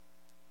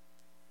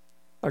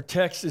Our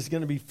text is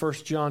going to be 1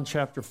 John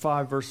chapter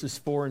 5, verses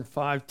 4 and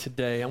 5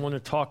 today. I want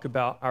to talk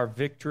about our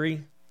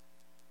victory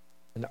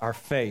and our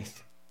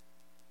faith.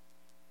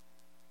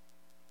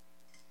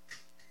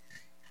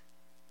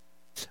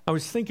 I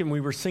was thinking we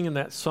were singing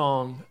that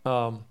song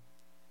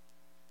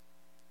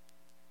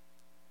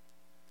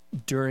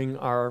during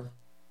our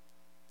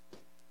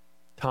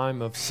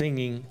time of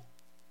singing,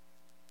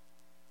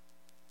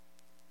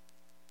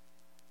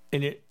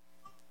 and it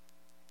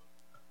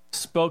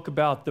spoke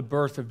about the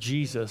birth of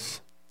Jesus.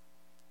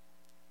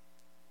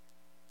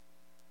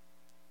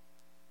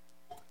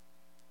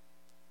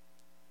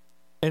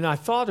 And I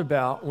thought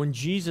about when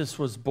Jesus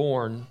was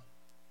born.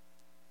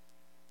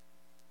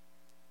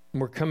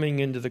 We're coming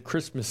into the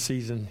Christmas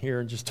season here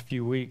in just a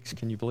few weeks.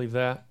 Can you believe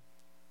that?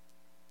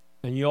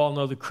 And you all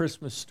know the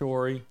Christmas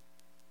story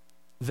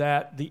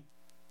that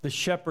the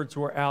shepherds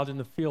were out in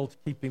the fields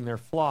keeping their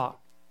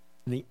flock,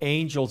 and the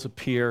angels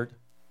appeared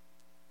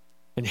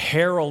and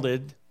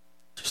heralded,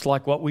 just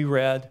like what we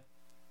read,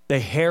 they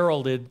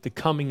heralded the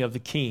coming of the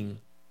King.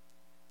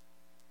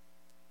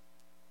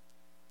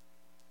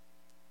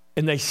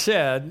 And they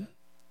said,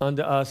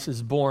 "Unto us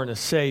is born a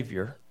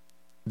Savior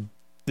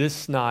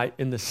this night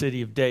in the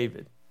city of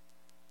David.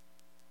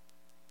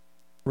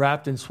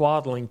 Wrapped in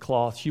swaddling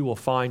cloths, you will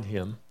find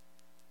him."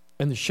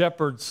 And the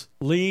shepherds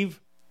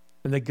leave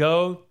and they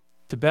go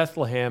to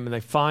Bethlehem and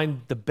they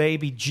find the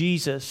baby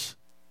Jesus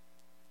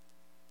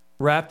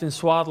wrapped in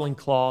swaddling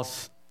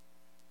cloths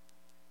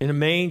in a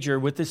manger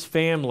with his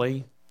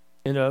family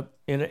in an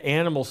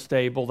animal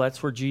stable.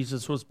 That's where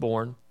Jesus was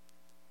born.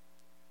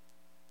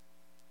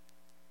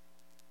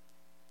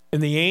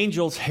 And the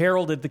angels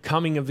heralded the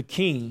coming of the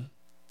King.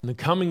 And the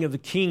coming of the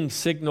King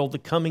signaled the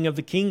coming of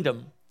the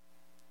kingdom.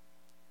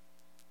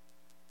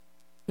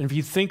 And if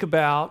you think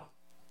about,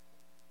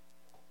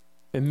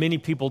 and many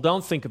people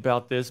don't think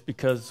about this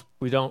because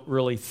we don't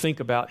really think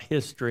about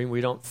history, and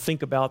we don't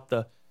think about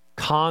the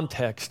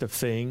context of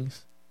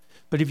things.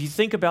 But if you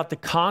think about the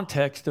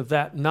context of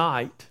that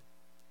night,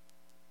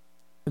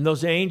 and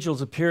those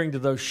angels appearing to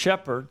those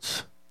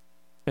shepherds,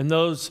 and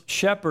those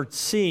shepherds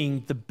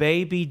seeing the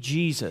baby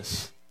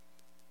Jesus,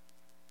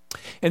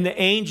 and the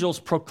angels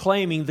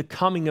proclaiming the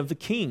coming of the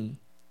King.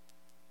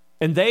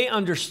 And they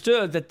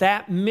understood that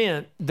that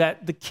meant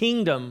that the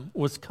kingdom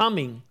was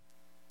coming.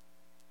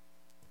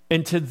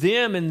 And to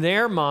them, in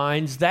their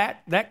minds,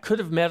 that could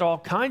have meant all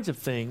kinds of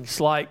things,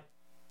 like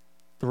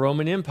the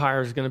Roman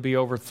Empire is going to be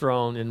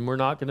overthrown and we're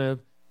not going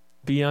to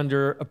be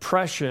under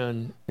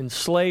oppression and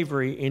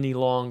slavery any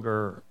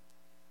longer.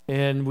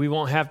 And we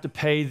won't have to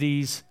pay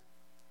these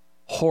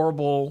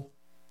horrible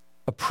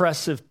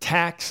oppressive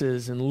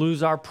taxes and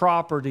lose our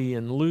property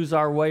and lose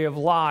our way of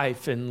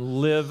life and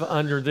live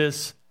under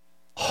this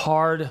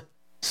hard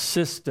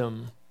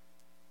system.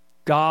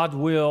 God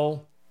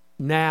will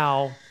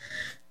now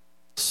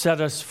set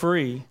us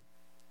free.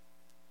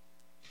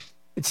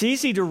 It's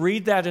easy to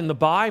read that in the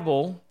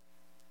Bible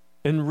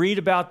and read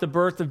about the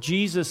birth of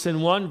Jesus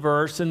in one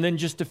verse, and then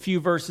just a few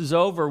verses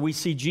over, we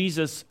see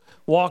Jesus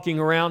walking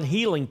around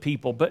healing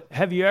people. But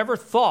have you ever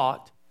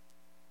thought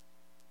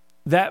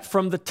that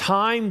from the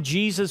time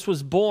Jesus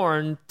was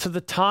born to the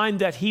time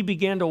that he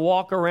began to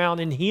walk around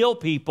and heal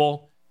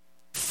people,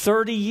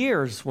 30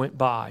 years went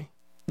by?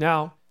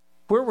 Now,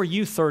 where were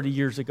you 30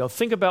 years ago?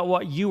 Think about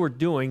what you were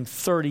doing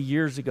 30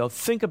 years ago.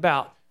 Think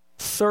about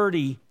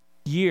 30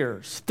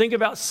 years. Think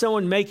about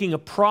someone making a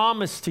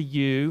promise to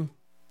you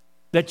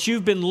that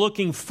you've been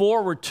looking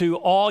forward to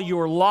all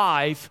your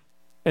life,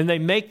 and they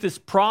make this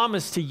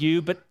promise to you,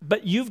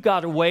 but you've got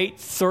to wait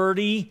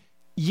 30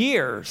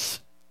 years.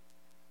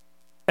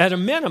 At a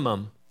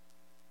minimum.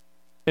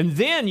 And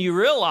then you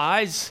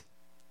realize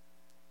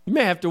you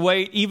may have to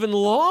wait even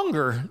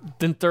longer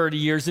than 30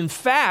 years. In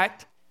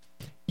fact,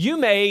 you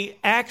may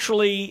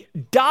actually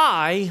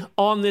die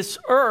on this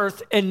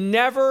earth and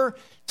never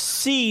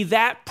see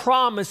that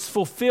promise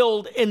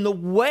fulfilled in the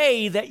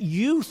way that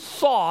you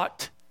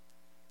thought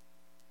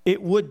it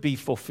would be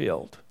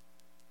fulfilled.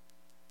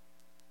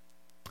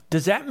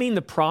 Does that mean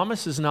the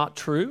promise is not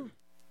true?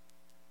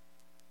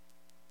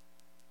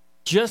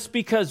 Just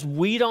because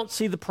we don't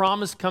see the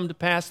promise come to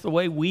pass the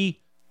way we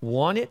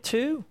want it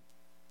to?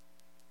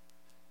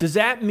 Does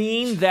that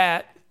mean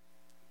that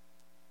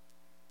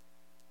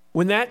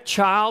when that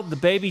child, the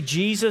baby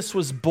Jesus,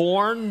 was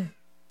born,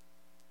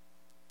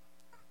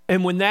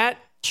 and when that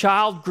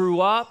child grew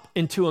up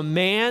into a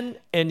man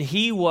and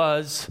he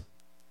was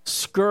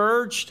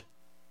scourged,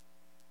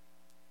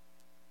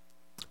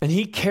 and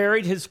he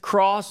carried his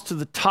cross to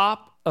the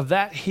top of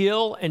that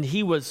hill, and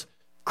he was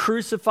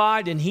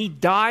crucified and he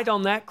died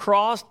on that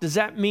cross, does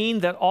that mean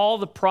that all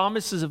the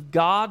promises of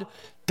God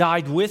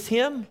died with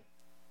him?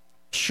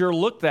 Sure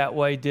looked that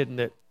way, didn't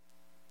it?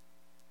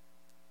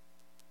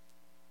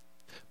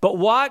 But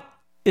what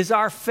is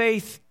our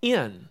faith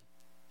in?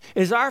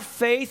 Is our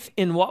faith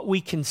in what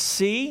we can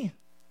see?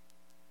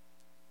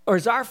 Or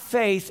is our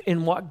faith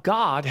in what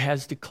God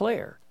has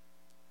declared?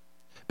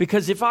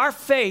 Because if our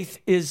faith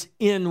is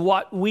in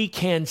what we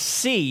can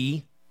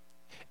see,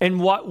 and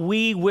what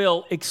we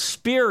will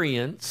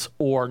experience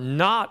or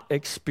not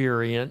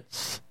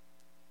experience,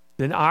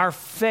 then our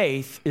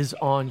faith is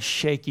on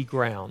shaky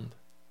ground.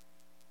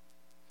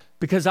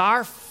 Because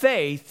our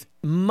faith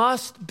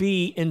must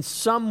be in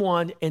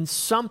someone and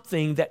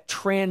something that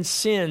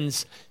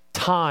transcends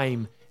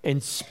time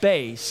and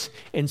space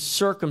and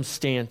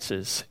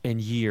circumstances and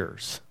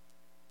years.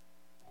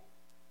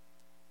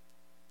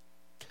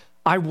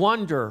 I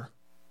wonder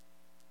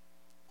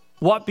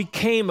what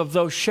became of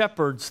those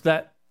shepherds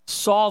that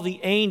saw the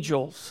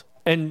angels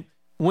and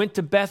went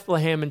to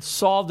Bethlehem and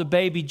saw the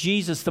baby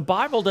Jesus. The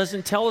Bible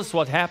doesn't tell us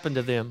what happened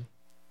to them.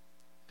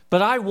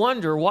 But I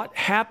wonder what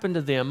happened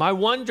to them. I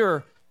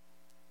wonder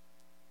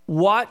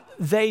what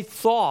they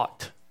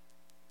thought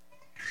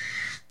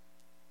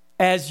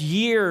as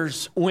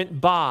years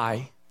went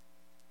by.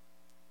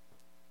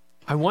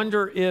 I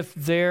wonder if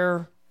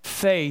their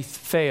faith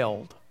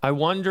failed. I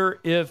wonder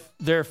if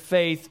their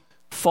faith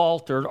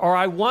faltered. Or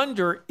I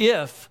wonder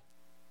if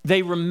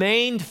they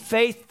remained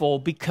faithful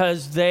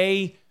because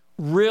they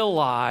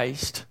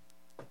realized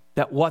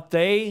that what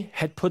they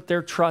had put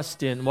their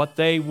trust in, what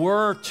they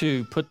were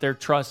to put their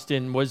trust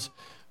in, was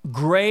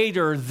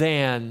greater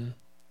than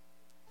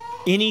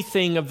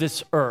anything of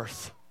this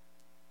earth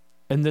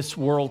and this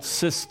world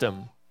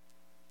system.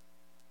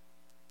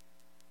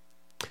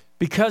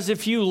 Because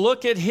if you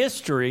look at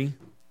history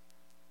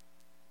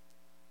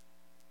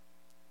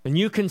and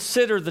you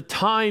consider the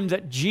time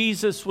that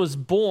Jesus was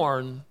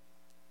born,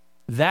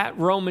 that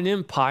Roman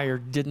Empire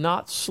did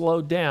not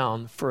slow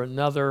down for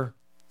another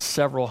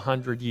several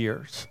hundred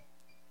years.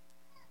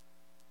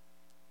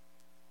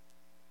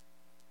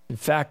 In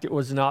fact, it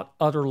was not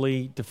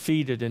utterly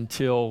defeated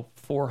until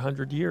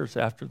 400 years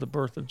after the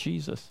birth of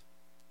Jesus,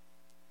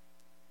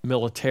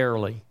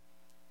 militarily.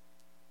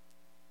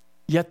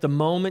 Yet the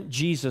moment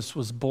Jesus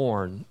was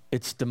born,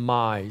 its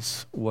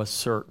demise was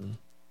certain.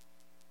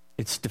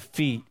 Its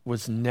defeat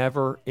was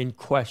never in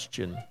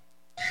question.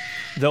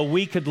 Though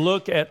we could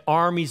look at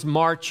armies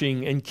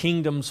marching and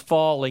kingdoms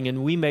falling,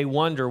 and we may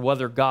wonder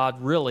whether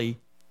God really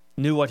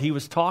knew what he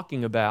was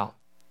talking about.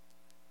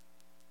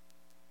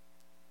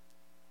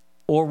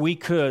 Or we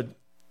could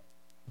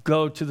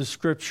go to the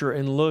scripture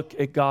and look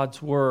at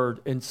God's word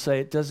and say,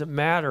 it doesn't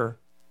matter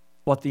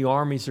what the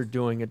armies are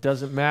doing. It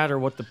doesn't matter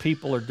what the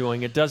people are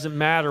doing. It doesn't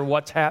matter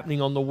what's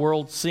happening on the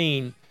world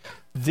scene.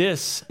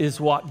 This is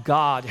what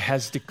God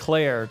has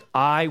declared.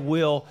 I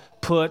will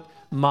put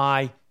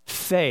my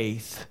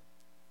faith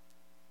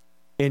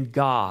in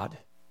God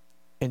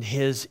and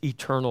his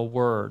eternal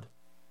word.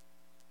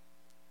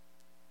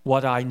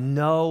 What I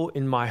know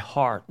in my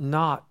heart,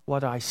 not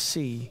what I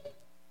see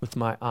with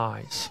my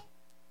eyes.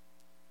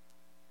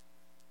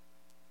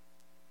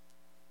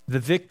 The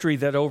victory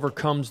that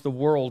overcomes the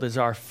world is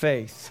our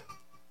faith.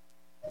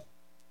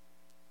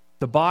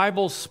 The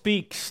Bible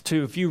speaks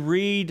to, if you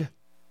read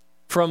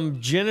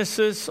from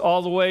Genesis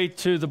all the way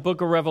to the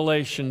book of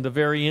Revelation, the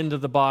very end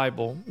of the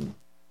Bible,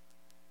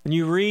 when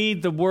you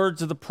read the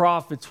words of the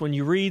prophets, when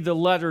you read the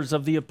letters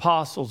of the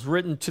apostles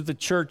written to the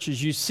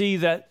churches, you see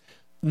that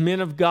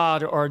men of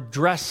God are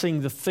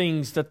addressing the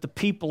things that the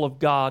people of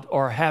God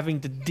are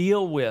having to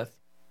deal with.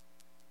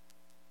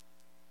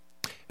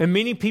 And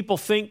many people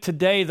think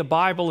today the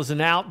Bible is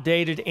an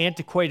outdated,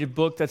 antiquated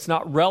book that's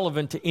not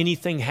relevant to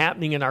anything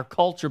happening in our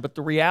culture, but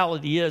the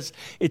reality is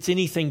it's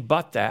anything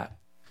but that.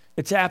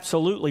 It's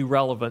absolutely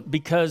relevant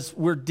because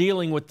we're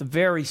dealing with the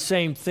very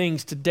same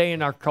things today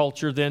in our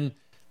culture than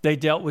they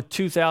dealt with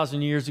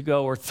 2,000 years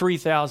ago or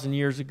 3,000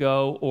 years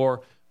ago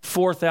or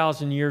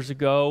 4,000 years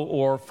ago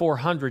or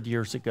 400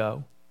 years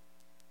ago.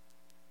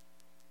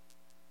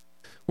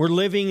 We're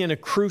living in a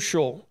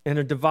crucial and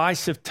a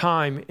divisive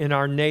time in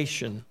our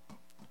nation.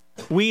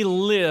 We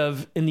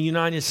live in the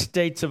United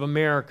States of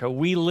America.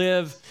 We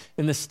live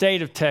in the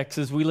state of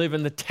Texas. We live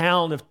in the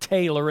town of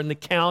Taylor, in the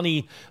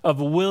county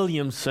of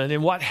Williamson.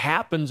 And what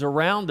happens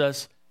around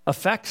us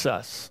affects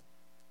us.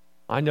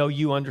 I know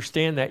you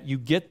understand that. You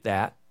get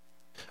that.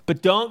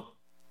 But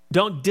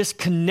don't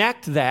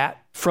disconnect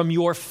that from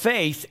your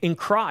faith in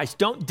Christ.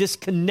 Don't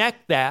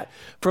disconnect that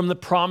from the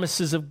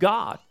promises of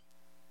God.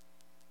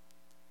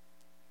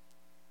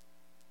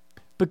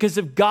 Because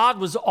if God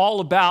was all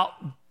about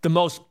the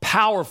most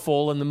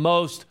powerful and the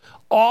most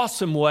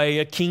awesome way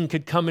a king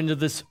could come into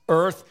this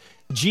earth,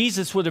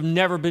 Jesus would have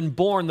never been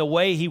born the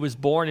way he was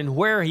born and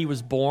where he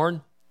was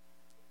born.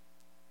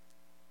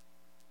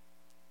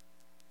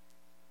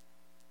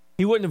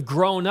 He wouldn't have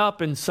grown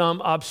up in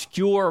some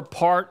obscure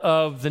part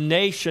of the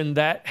nation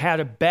that had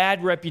a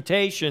bad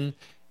reputation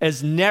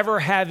as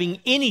never having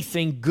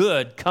anything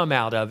good come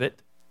out of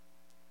it.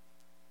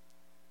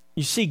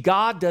 You see,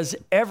 God does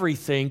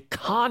everything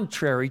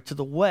contrary to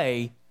the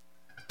way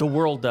the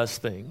world does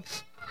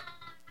things.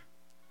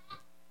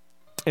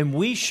 And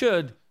we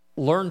should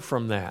learn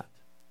from that.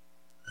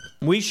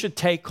 We should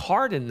take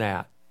heart in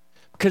that.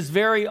 Because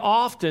very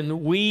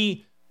often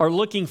we are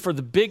looking for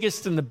the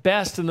biggest and the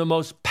best and the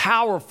most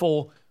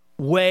powerful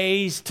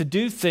ways to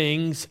do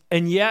things.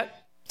 And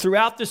yet,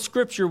 throughout the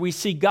scripture, we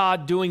see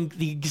God doing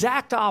the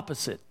exact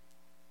opposite.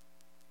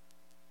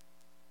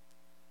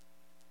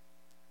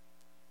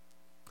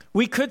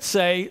 We could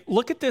say,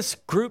 look at this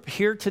group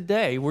here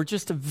today. We're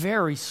just a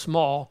very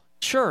small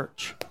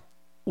church.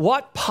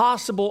 What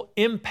possible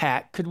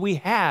impact could we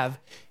have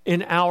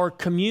in our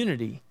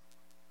community?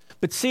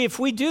 But see, if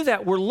we do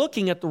that, we're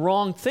looking at the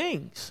wrong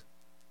things.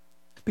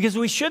 Because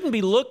we shouldn't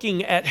be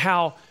looking at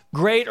how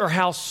great or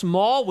how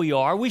small we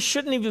are. We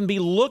shouldn't even be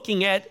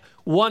looking at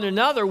one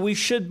another. We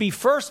should be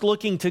first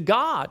looking to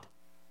God.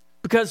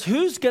 Because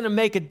who's going to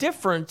make a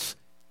difference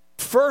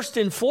first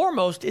and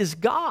foremost is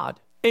God.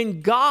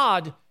 And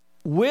God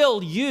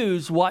will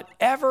use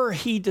whatever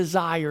he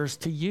desires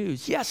to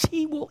use. Yes,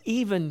 he will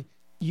even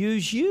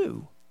use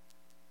you.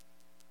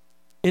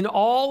 In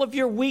all of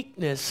your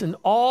weakness and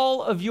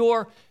all of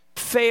your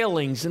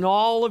failings and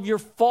all of your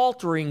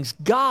falterings,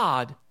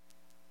 God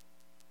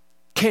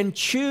can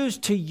choose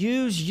to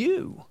use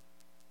you,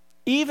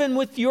 even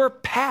with your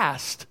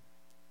past.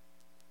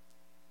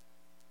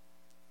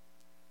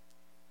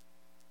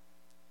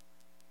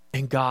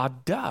 And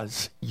God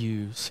does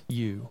use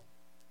you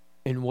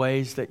in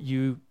ways that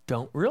you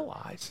don't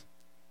realize.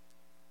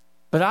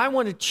 But I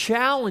want to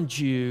challenge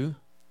you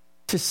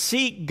to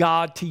seek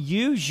God to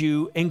use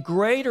you in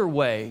greater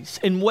ways,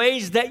 in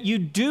ways that you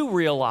do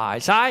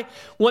realize. I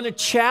want to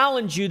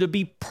challenge you to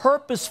be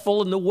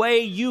purposeful in the way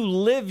you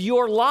live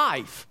your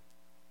life,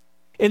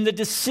 in the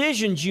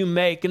decisions you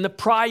make, in the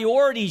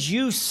priorities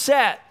you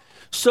set,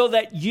 so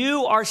that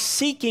you are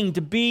seeking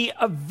to be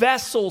a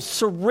vessel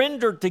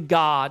surrendered to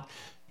God,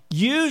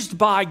 used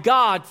by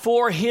God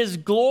for his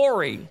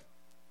glory.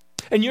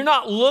 And you're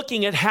not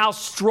looking at how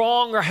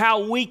strong or how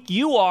weak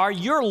you are.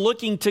 You're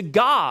looking to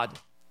God,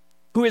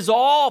 who is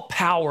all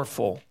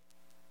powerful.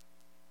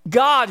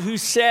 God who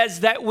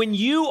says that when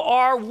you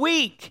are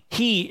weak,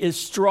 he is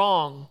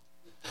strong.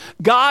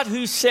 God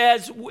who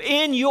says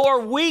in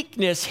your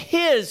weakness,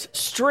 his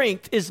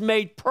strength is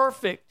made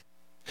perfect.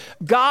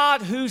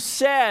 God who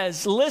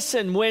says,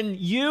 listen, when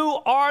you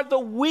are the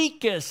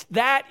weakest,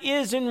 that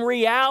is in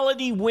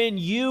reality when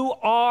you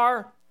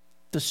are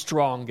the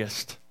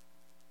strongest.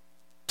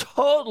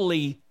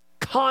 Totally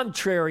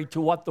contrary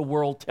to what the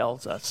world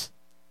tells us.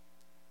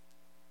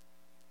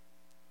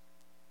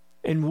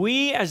 And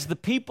we, as the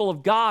people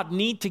of God,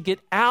 need to get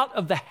out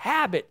of the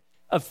habit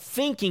of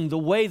thinking the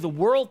way the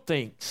world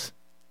thinks.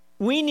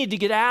 We need to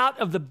get out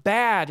of the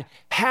bad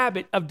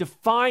habit of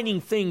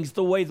defining things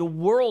the way the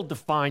world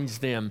defines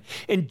them,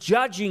 and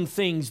judging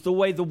things the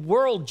way the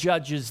world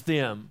judges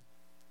them,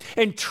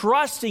 and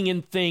trusting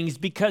in things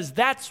because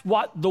that's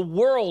what the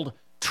world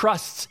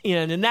trusts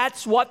in, and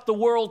that's what the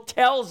world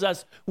tells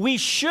us we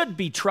should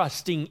be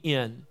trusting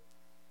in.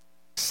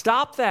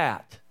 Stop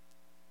that.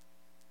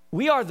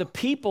 We are the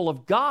people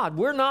of God.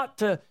 We're not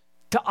to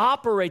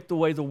operate the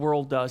way the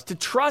world does, to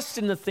trust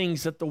in the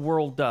things that the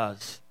world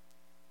does.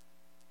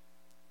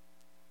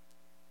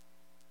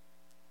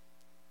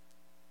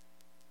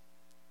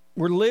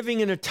 We're living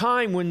in a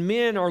time when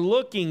men are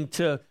looking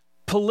to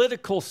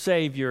political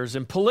saviors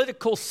and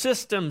political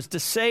systems to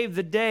save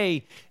the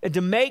day and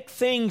to make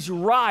things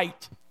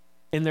right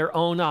in their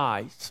own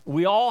eyes.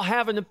 We all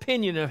have an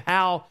opinion of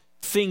how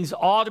things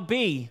ought to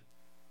be.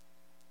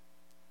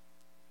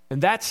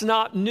 And that's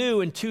not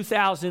new in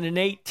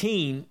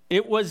 2018.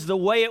 It was the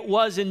way it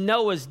was in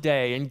Noah's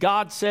day. And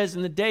God says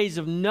in the days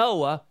of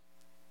Noah,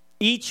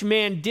 each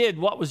man did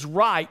what was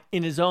right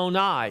in his own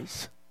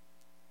eyes.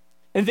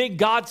 And then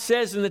God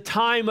says in the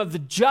time of the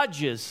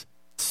judges,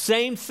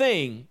 same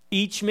thing.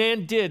 Each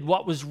man did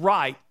what was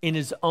right in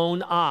his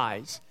own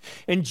eyes.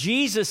 And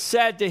Jesus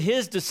said to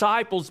his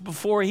disciples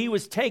before he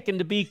was taken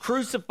to be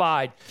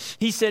crucified,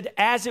 he said,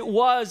 as it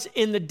was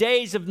in the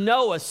days of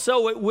Noah,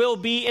 so it will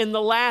be in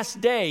the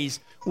last days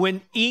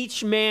when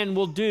each man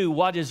will do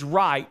what is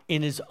right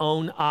in his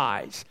own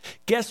eyes.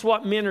 Guess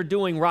what men are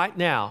doing right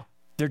now?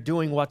 They're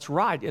doing what's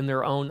right in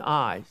their own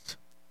eyes.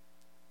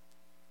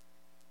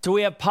 So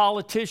we have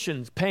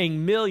politicians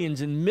paying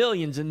millions and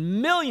millions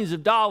and millions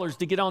of dollars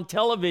to get on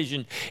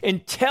television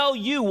and tell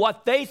you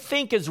what they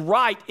think is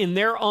right in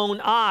their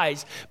own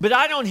eyes. But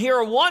I don't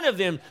hear one of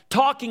them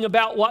talking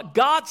about what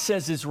God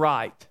says is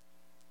right.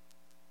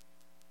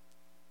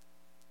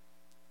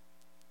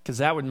 Because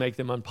that would make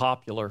them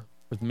unpopular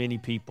with many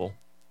people.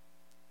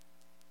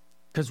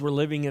 Because we're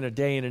living in a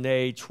day and an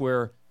age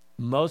where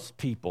most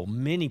people,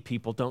 many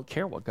people don't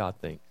care what God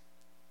thinks.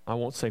 I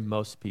won't say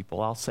most people,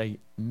 I'll say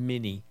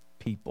many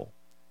people.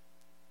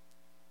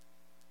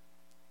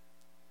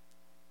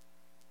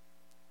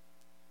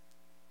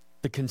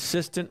 The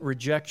consistent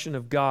rejection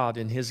of God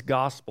and his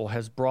gospel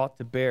has brought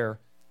to bear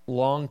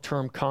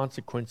long-term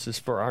consequences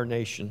for our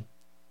nation.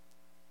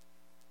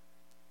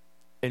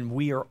 And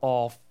we are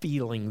all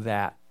feeling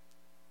that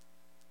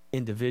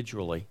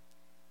individually.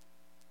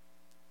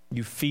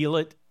 You feel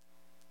it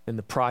in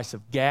the price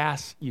of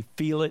gas. You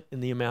feel it in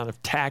the amount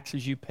of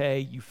taxes you pay.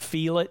 You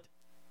feel it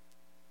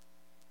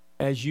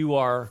as you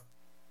are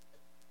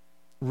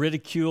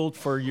ridiculed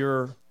for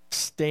your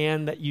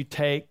stand that you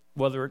take,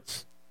 whether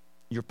it's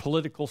your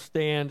political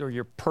stand or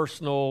your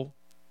personal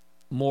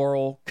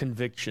moral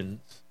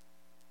convictions.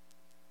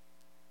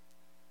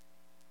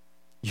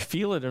 You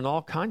feel it in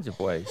all kinds of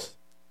ways.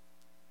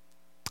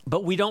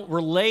 but we don't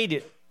relate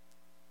it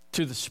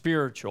to the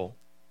spiritual.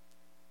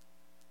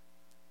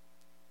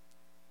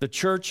 The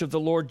church of the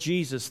Lord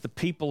Jesus, the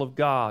people of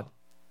God,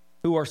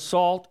 who are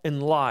salt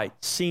and light,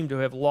 seem to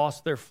have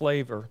lost their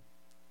flavor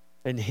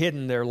and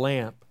hidden their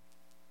lamp.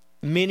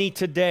 Many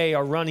today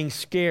are running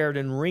scared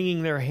and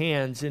wringing their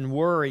hands in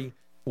worry,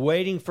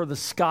 waiting for the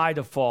sky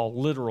to fall,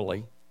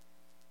 literally.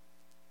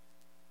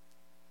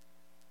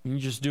 You can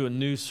just do a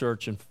news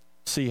search and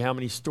see how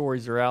many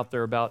stories are out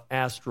there about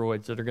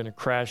asteroids that are going to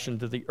crash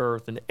into the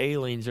earth and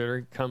aliens that are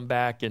going to come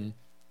back and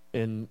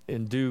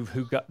do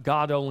who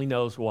God only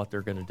knows what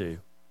they're going to do.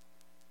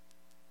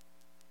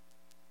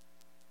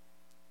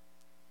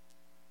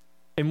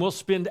 And we'll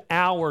spend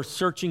hours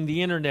searching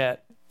the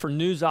internet for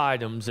news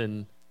items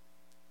and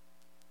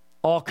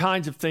all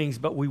kinds of things,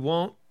 but we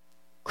won't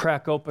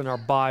crack open our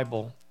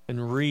Bible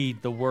and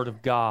read the Word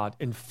of God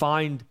and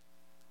find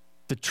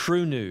the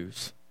true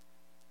news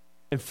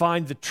and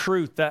find the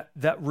truth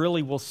that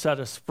really will set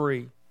us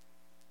free.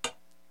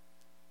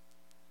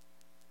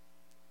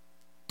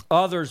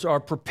 Others are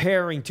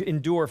preparing to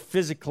endure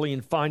physically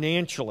and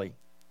financially.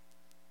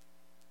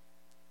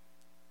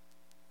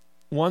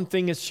 One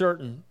thing is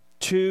certain,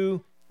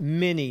 too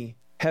many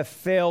have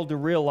failed to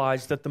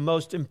realize that the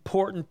most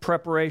important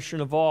preparation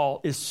of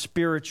all is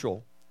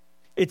spiritual.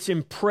 It's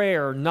in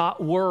prayer,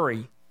 not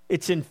worry.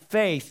 It's in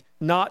faith,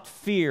 not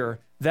fear,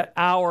 that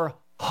our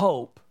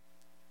hope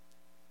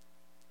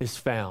is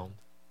found.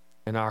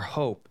 And our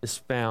hope is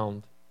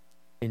found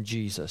in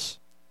Jesus.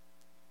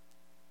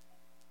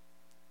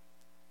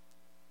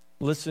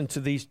 Listen to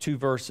these two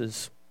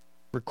verses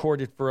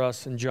recorded for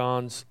us in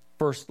John's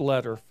first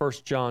letter, 1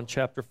 John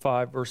chapter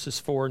 5, verses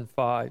 4 and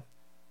 5.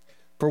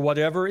 For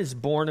whatever is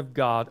born of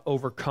God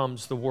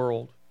overcomes the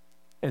world.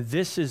 And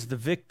this is the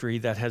victory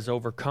that has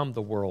overcome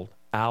the world,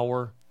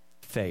 our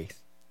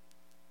faith.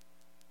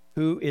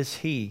 Who is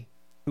he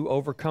who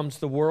overcomes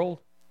the world?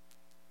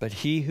 But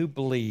he who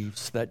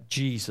believes that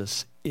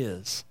Jesus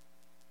is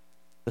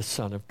the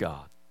Son of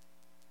God.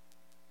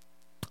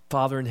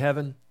 Father in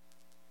heaven,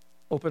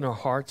 open our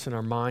hearts and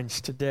our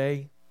minds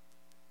today.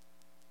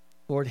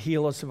 Lord,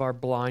 heal us of our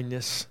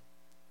blindness.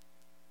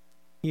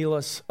 Heal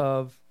us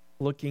of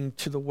looking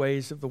to the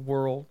ways of the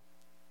world.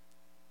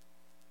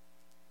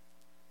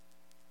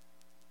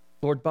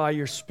 Lord, by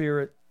your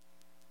Spirit,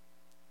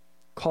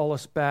 call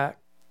us back.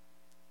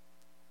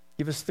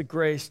 Give us the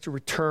grace to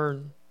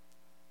return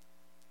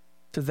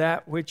to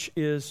that which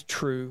is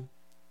true,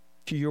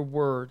 to your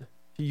word,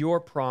 to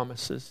your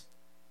promises,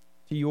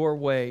 to your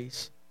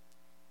ways.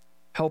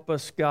 Help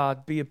us,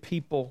 God, be a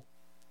people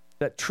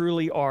that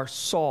truly are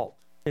salt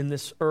in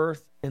this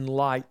earth and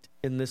light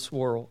in this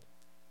world.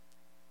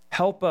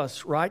 Help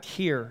us right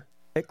here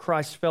at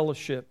Christ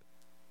Fellowship,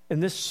 in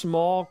this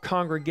small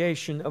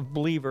congregation of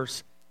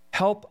believers.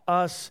 Help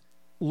us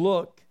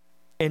look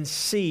and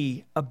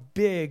see a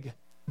big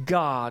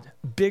God,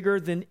 bigger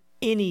than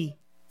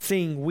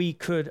anything we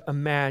could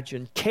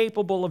imagine,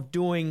 capable of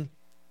doing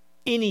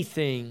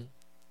anything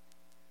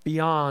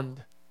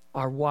beyond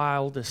our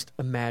wildest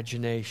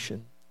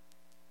imagination.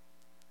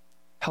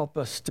 Help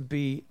us to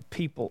be a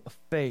people of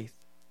faith.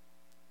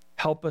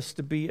 Help us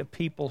to be a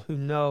people who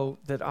know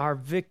that our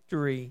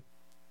victory,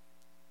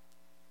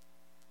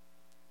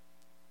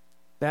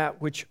 that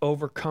which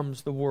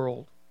overcomes the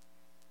world,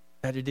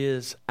 that it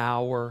is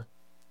our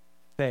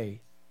faith.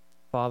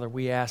 Father,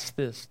 we ask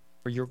this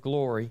for your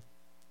glory.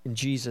 In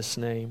Jesus'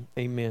 name,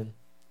 amen.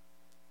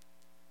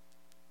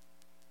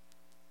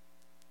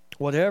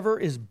 Whatever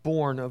is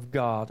born of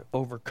God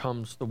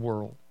overcomes the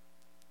world.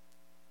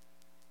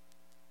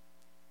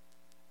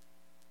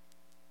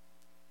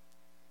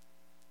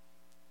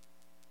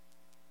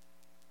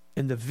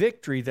 And the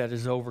victory that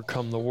has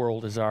overcome the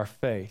world is our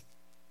faith.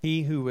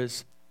 He who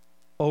has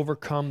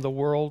overcome the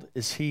world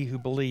is he who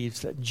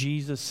believes that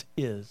Jesus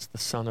is the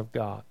Son of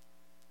God.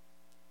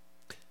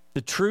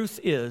 The truth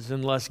is,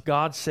 unless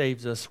God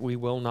saves us, we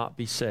will not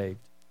be saved.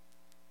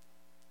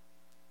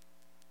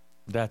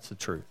 That's the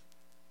truth.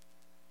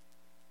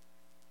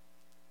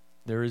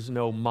 There is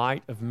no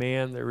might of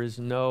man, there is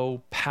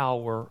no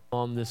power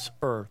on this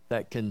earth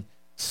that can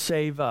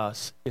save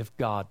us if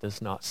God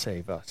does not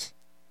save us.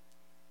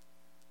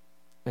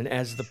 And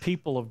as the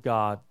people of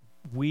God,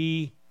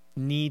 we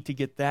need to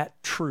get that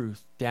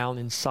truth down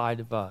inside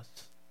of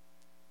us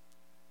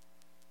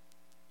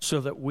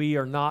so that we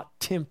are not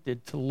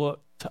tempted to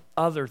look to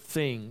other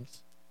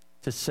things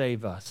to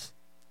save us.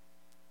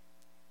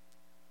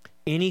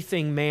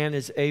 Anything man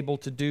is able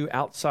to do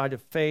outside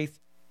of faith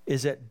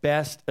is at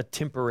best a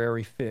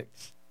temporary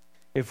fix.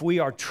 If we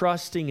are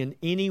trusting in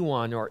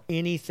anyone or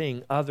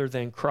anything other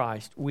than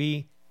Christ,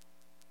 we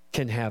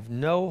can have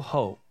no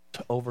hope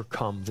to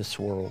overcome this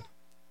world.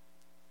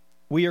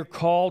 We are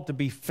called to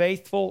be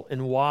faithful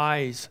and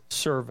wise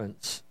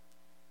servants.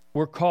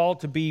 We're called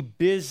to be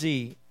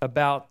busy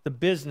about the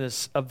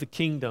business of the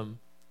kingdom.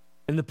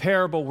 In the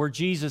parable where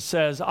Jesus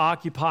says,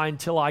 "Occupy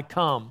until I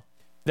come,"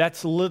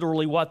 that's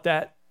literally what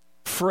that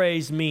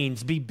phrase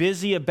means. Be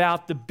busy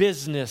about the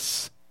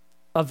business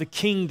of the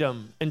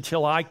kingdom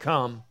until I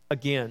come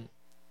again.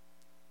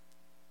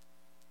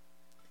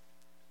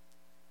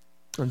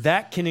 And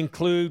that can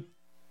include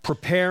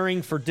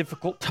preparing for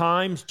difficult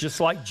times, just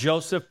like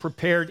Joseph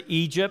prepared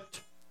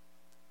Egypt.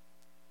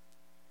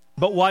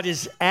 But what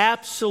is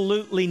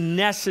absolutely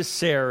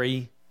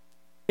necessary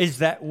is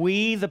that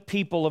we, the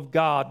people of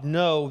God,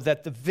 know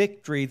that the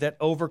victory that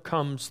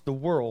overcomes the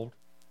world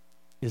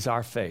is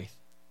our faith.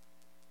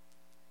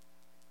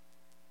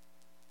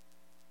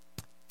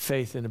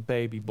 Faith in a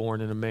baby born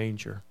in a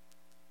manger.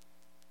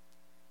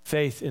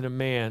 Faith in a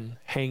man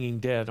hanging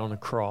dead on a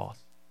cross.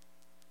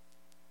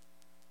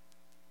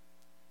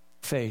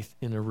 Faith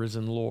in a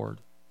risen Lord,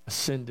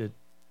 ascended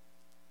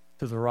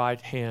to the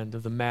right hand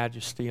of the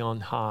Majesty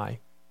on high,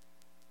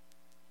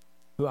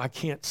 who I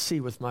can't see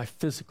with my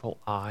physical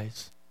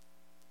eyes,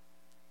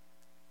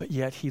 but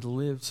yet he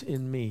lives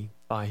in me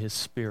by his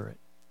Spirit.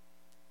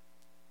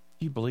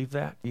 Do you believe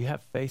that? Do you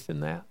have faith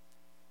in that?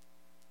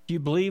 Do you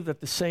believe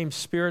that the same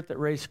Spirit that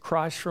raised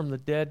Christ from the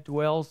dead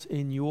dwells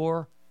in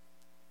your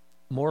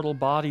mortal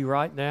body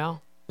right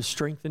now to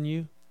strengthen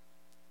you?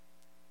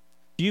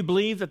 Do you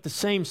believe that the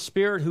same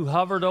Spirit who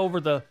hovered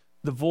over the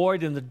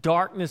void and the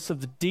darkness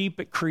of the deep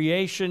at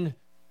creation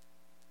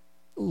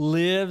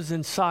lives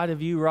inside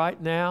of you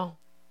right now?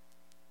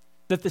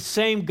 That the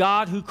same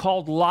God who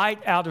called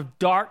light out of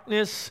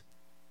darkness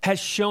has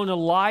shown a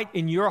light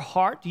in your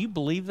heart? Do you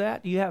believe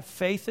that? Do you have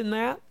faith in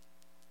that?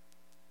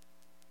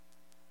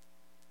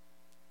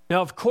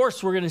 Now, of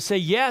course, we're going to say,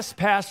 yes,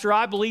 Pastor,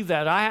 I believe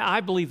that.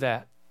 I believe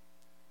that.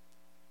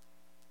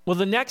 Well,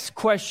 the next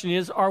question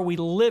is, are we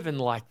living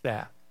like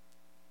that?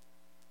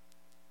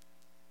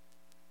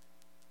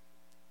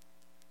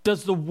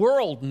 Does the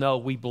world know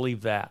we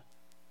believe that?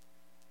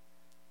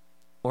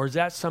 Or is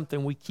that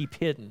something we keep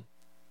hidden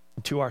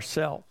to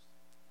ourselves?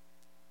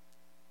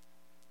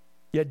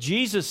 Yet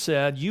Jesus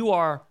said, you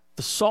are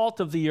the salt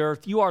of the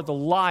earth, you are the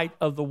light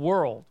of the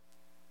world.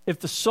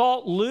 If the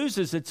salt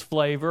loses its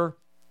flavor,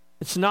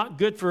 it's not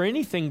good for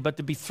anything but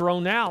to be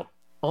thrown out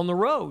on the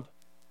road.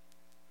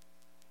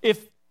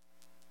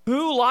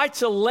 Who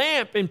lights a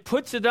lamp and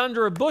puts it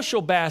under a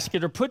bushel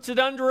basket or puts it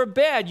under a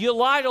bed? You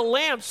light a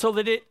lamp so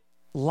that it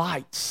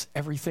lights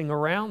everything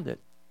around it.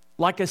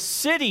 Like a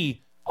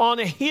city on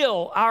a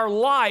hill, our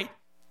light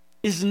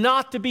is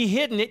not to be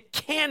hidden. It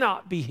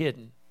cannot be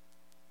hidden.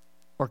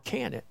 Or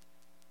can it?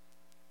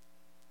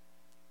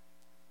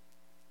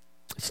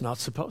 It's not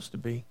supposed to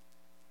be.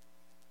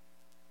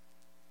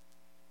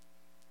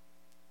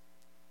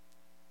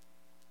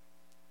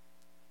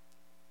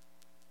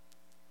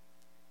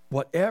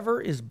 Whatever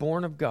is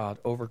born of God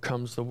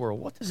overcomes the world.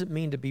 What does it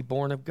mean to be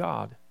born of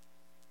God?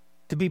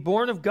 To be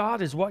born of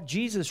God is what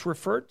Jesus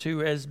referred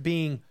to as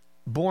being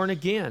born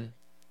again.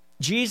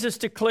 Jesus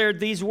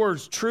declared these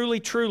words, truly,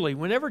 truly.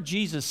 Whenever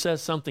Jesus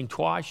says something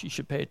twice, you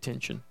should pay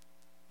attention.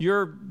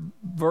 Your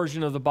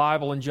version of the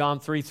Bible in John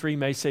 3:3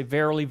 may say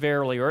verily,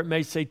 verily, or it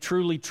may say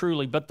truly,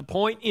 truly. But the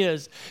point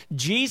is,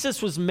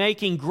 Jesus was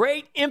making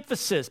great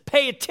emphasis.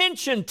 Pay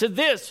attention to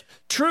this.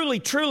 Truly,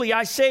 truly,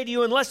 I say to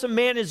you, unless a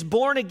man is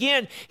born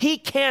again, he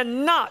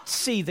cannot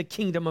see the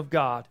kingdom of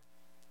God.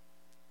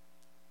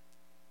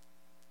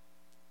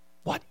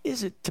 What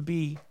is it to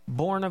be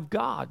born of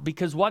God?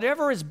 Because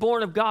whatever is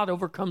born of God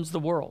overcomes the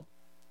world.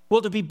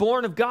 Well, to be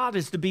born of God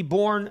is to be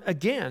born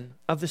again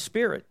of the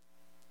Spirit.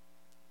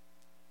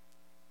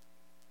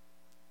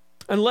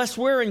 Unless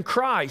we're in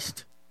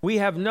Christ, we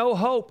have no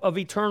hope of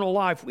eternal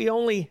life. We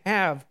only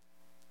have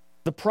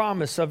the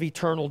promise of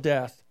eternal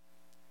death.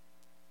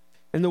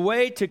 And the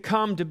way to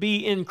come to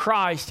be in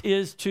Christ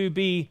is to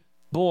be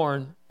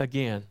born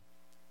again.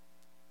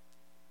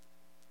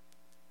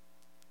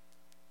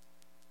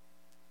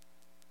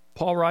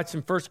 Paul writes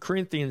in 1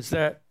 Corinthians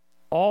that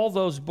all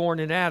those born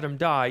in Adam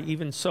die,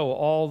 even so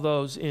all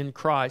those in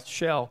Christ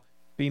shall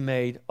be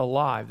made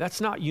alive.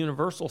 That's not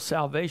universal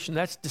salvation.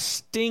 That's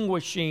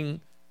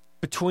distinguishing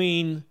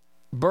between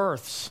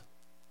births,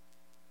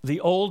 the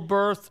old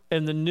birth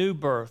and the new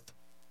birth,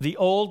 the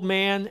old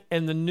man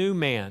and the new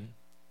man,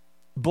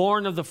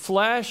 born of the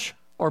flesh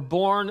or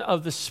born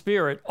of the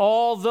Spirit.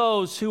 All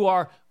those who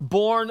are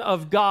born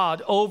of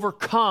God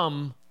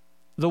overcome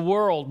the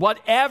world.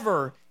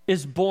 Whatever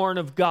is born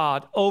of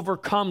God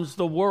overcomes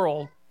the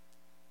world.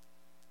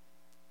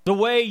 The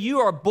way you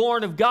are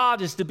born of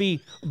God is to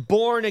be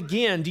born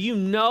again. Do you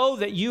know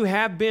that you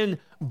have been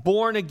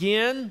born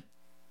again?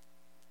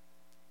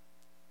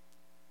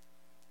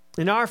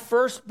 In our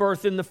first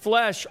birth in the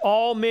flesh,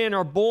 all men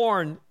are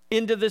born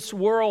into this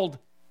world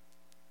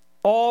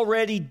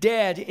already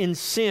dead in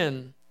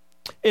sin.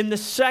 In the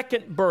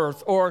second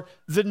birth, or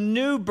the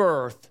new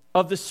birth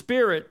of the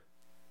Spirit,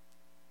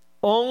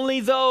 only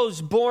those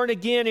born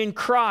again in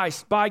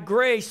Christ by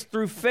grace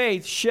through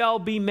faith shall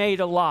be made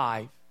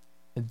alive.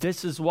 And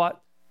this is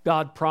what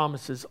God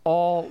promises.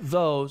 All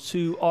those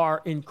who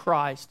are in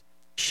Christ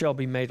shall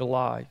be made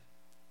alive.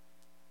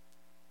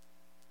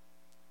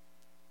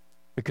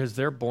 Because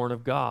they're born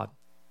of God.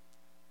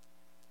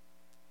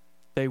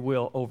 They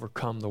will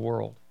overcome the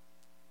world.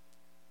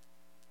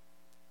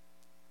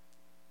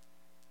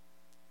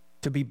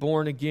 To be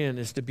born again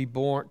is to be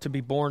born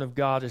of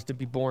God is to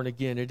be born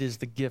again. It is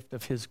the gift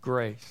of His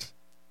grace.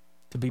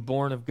 To be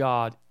born of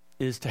God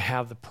is to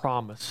have the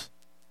promise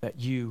that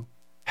you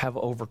have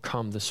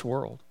overcome this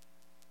world.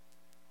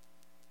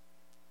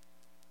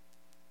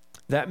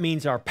 That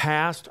means our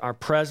past, our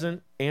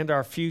present, and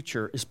our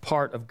future is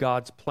part of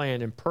God's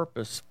plan and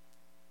purpose.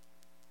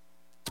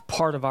 It's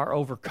part of our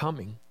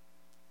overcoming.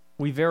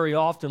 We very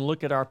often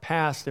look at our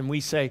past and we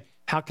say,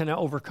 how can I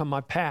overcome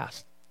my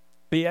past?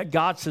 But yet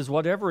God says,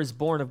 whatever is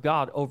born of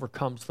God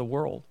overcomes the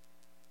world.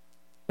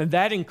 And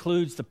that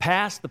includes the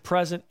past, the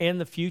present, and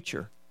the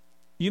future.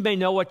 You may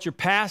know what your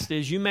past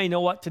is, you may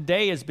know what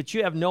today is, but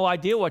you have no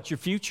idea what your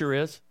future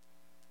is.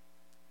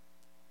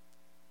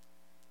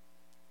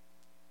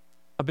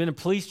 I've been a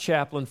police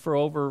chaplain for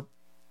over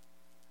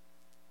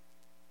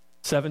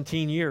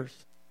 17 years.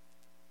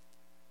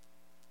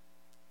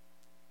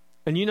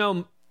 And you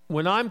know,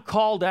 when I'm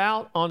called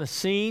out on a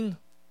scene,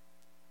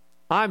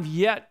 I'm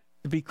yet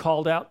to be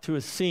called out to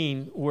a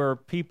scene where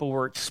people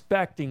were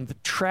expecting the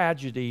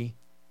tragedy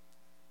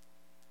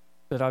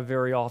that I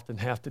very often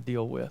have to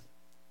deal with.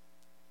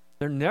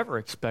 They're never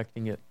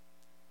expecting it.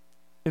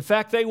 In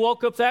fact, they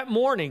woke up that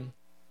morning.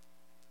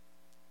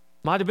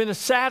 Might have been a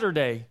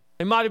Saturday.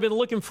 They might have been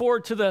looking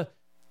forward to the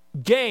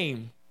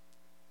game.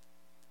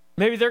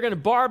 Maybe they're going to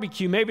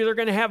barbecue. Maybe they're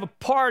going to have a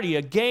party,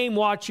 a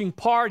game-watching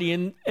party.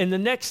 And the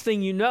next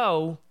thing you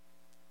know,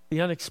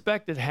 the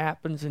unexpected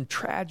happens and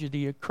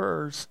tragedy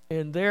occurs.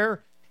 And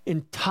their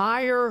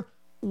entire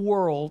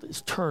world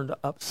is turned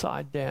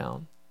upside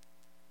down.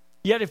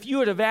 Yet if you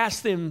would have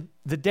asked them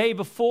the day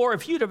before,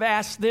 if you'd have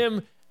asked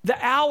them the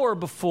hour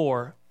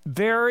before,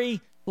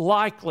 very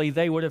likely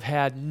they would have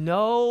had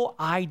no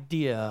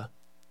idea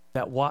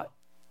that what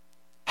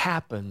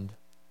happened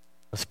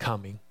was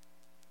coming.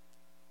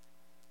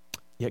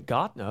 Yet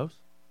God knows.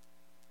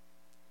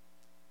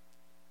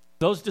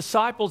 Those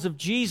disciples of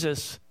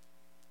Jesus,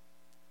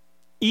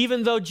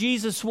 even though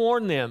Jesus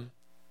warned them,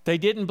 they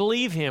didn't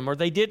believe him or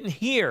they didn't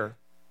hear.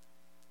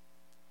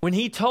 When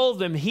he told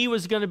them he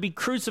was going to be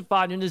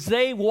crucified, and as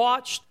they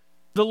watched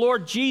the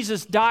Lord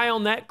Jesus die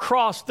on that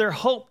cross, their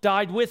hope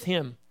died with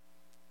him.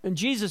 And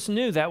Jesus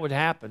knew that would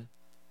happen.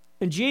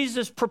 And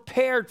Jesus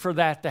prepared for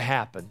that to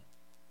happen.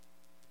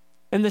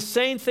 And the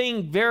same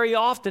thing very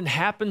often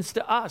happens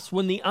to us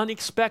when the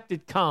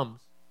unexpected comes.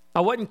 I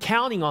wasn't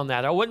counting on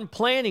that. I wasn't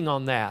planning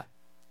on that.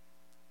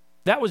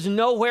 That was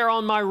nowhere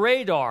on my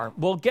radar.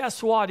 Well,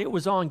 guess what? It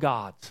was on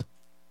God's.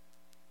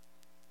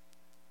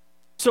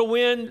 So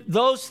when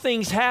those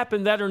things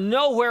happen that are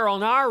nowhere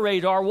on our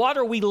radar, what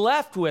are we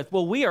left with?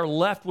 Well, we are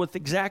left with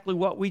exactly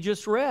what we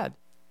just read.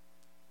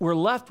 We're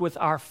left with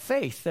our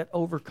faith that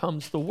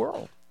overcomes the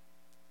world.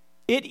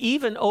 It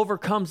even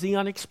overcomes the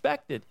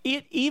unexpected.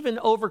 It even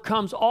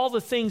overcomes all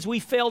the things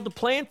we failed to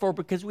plan for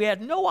because we had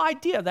no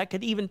idea that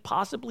could even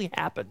possibly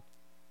happen.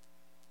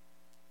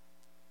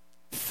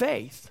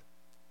 Faith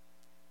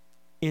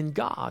in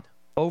God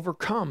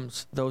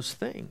overcomes those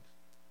things.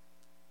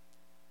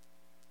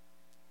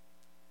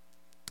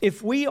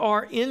 If we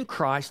are in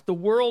Christ, the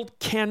world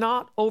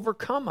cannot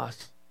overcome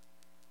us.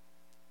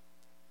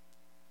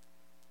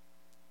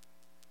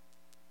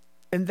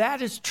 And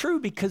that is true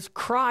because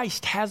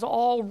Christ has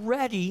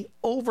already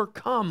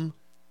overcome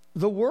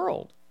the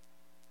world.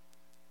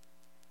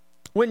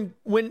 When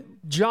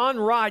John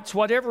writes,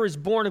 whatever is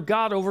born of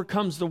God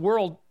overcomes the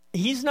world,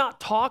 he's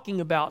not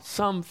talking about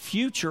some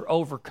future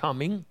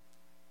overcoming.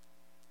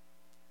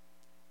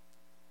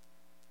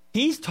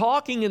 He's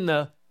talking in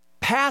the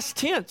past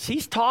tense.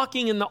 He's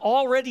talking in the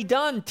already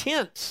done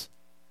tense.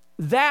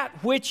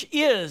 That which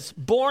is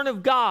born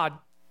of God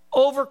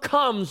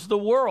overcomes the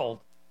world.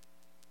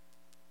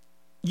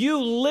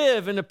 You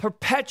live in a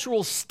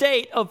perpetual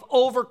state of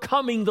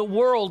overcoming the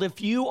world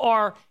if you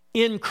are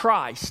in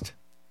Christ.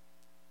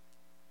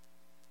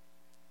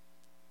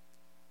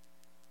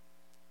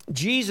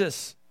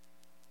 Jesus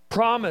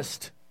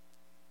promised,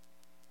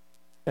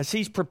 as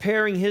he's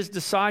preparing his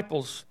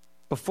disciples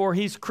before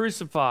he's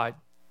crucified,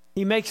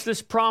 he makes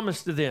this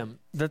promise to them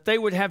that they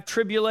would have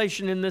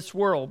tribulation in this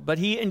world, but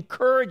he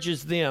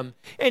encourages them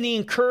and he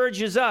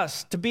encourages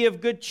us to be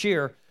of good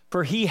cheer,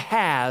 for he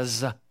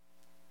has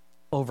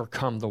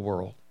overcome the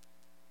world.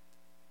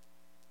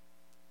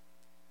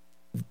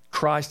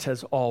 Christ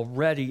has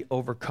already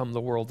overcome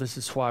the world. This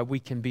is why we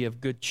can be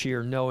of good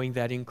cheer, knowing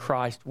that in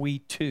Christ we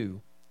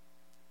too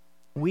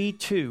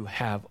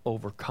have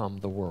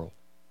overcome the world.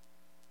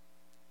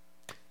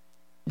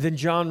 Then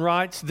John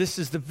writes, this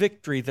is the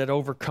victory that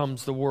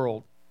overcomes the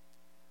world.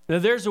 Now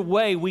there's a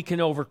way we can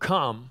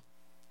overcome.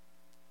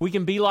 We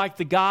can be like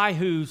the guy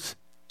who's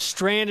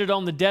stranded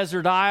on the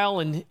desert isle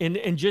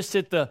and just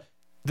at the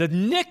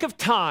nick of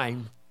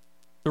time,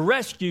 the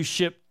rescue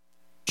ship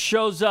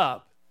shows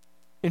up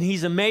and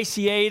he's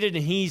emaciated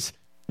and he's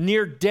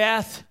near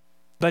death,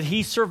 but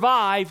he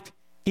survived.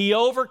 He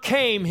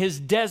overcame his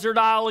desert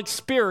isle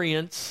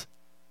experience.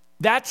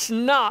 That's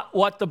not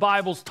what the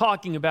Bible's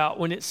talking about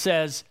when it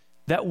says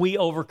that we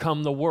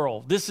overcome the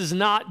world. This is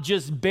not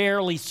just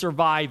barely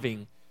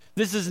surviving.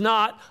 This is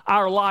not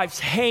our lives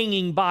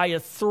hanging by a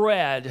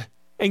thread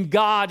And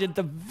God, at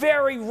the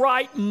very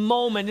right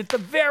moment, at the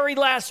very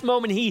last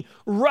moment, he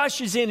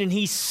rushes in and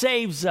he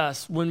saves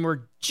us when we're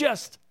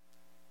just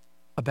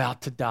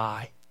about to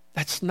die.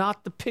 That's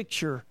not the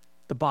picture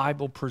the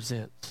Bible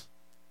presents.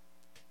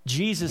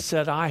 Jesus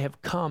said, I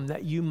have come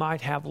that you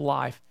might have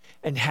life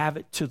and have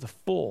it to the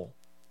full.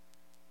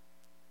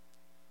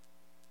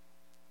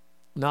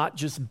 Not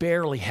just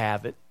barely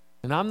have it.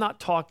 And I'm not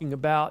talking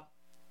about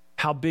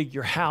how big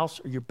your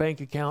house or your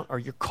bank account or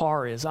your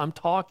car is. I'm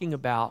talking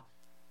about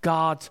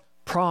God's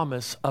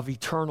promise of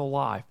eternal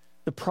life.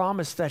 The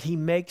promise that he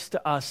makes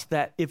to us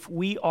that if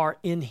we are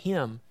in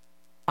him,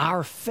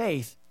 our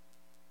faith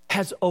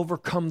has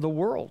overcome the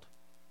world.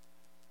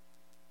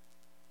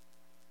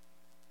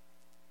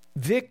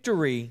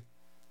 Victory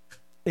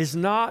is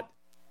not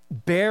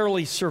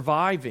barely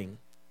surviving.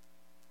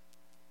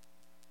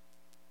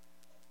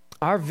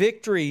 Our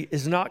victory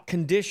is not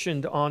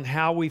conditioned on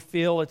how we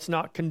feel. It's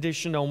not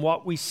conditioned on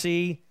what we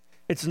see.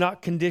 It's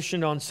not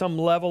conditioned on some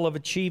level of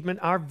achievement.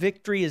 Our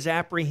victory is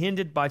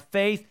apprehended by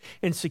faith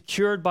and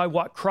secured by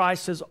what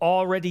Christ has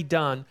already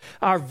done.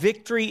 Our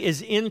victory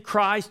is in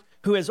Christ,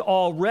 who has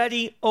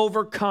already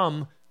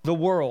overcome the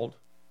world.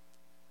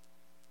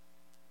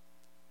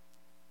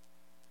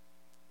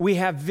 We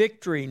have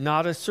victory,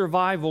 not a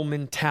survival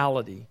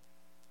mentality.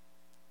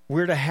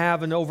 We're to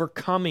have an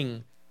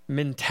overcoming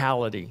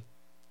mentality.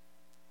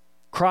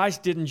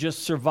 Christ didn't just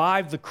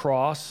survive the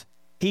cross,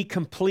 he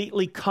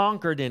completely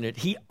conquered in it.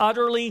 He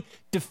utterly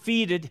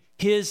defeated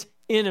his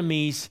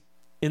enemies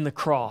in the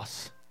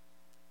cross.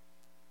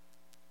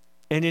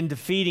 And in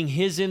defeating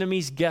his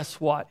enemies,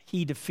 guess what?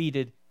 He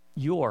defeated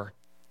your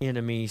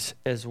enemies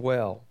as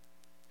well.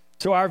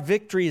 So our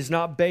victory is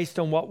not based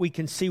on what we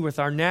can see with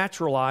our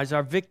natural eyes.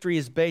 Our victory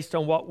is based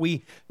on what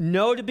we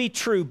know to be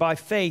true by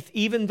faith,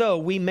 even though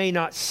we may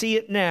not see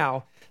it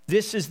now.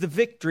 This is the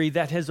victory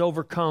that has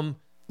overcome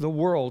the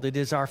world. It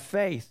is our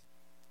faith.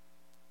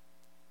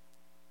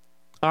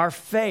 Our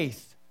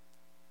faith,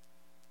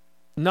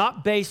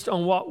 not based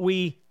on what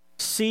we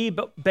see,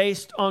 but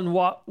based on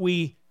what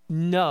we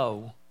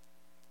know.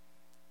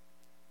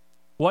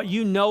 What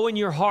you know in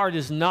your heart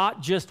is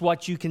not just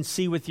what you can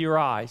see with your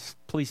eyes.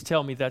 Please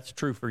tell me that's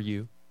true for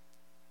you.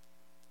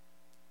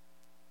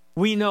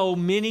 We know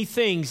many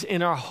things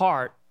in our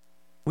heart.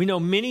 We know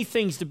many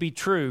things to be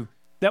true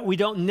that we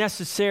don't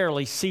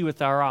necessarily see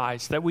with our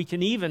eyes, that we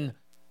can even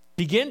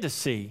begin to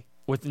see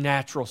with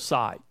natural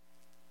sight.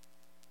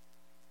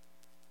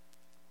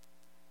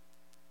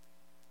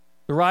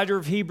 The writer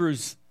of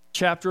Hebrews,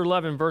 chapter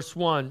 11, verse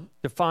 1,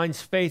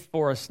 defines faith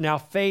for us. Now,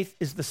 faith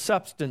is the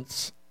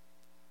substance.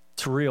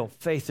 It's real.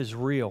 Faith is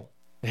real.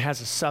 It has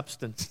a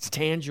substance. It's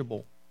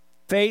tangible.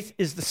 Faith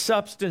is the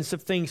substance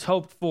of things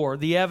hoped for,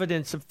 the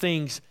evidence of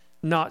things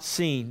not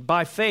seen.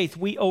 By faith,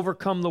 we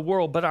overcome the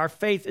world, but our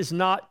faith is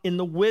not in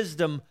the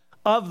wisdom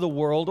of the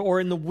world or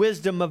in the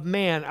wisdom of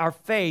man. Our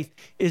faith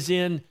is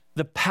in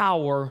the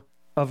power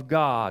of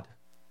God.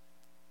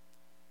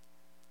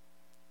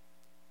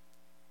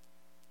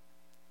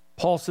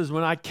 Paul says,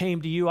 when I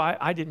came to you,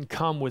 I didn't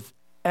come with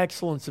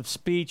excellence of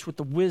speech, with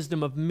the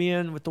wisdom of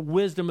men, with the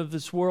wisdom of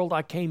this world.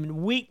 I came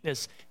in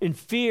weakness, in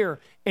fear,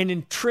 and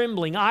in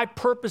trembling. I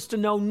purpose to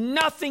know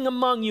nothing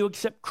among you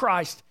except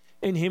Christ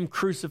and him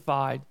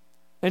crucified.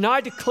 And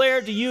I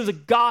declare to you the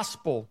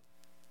gospel.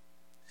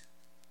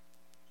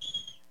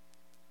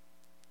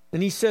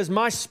 And he says,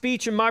 my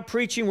speech and my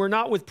preaching were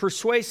not with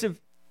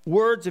persuasive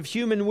words of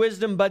human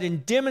wisdom, but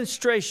in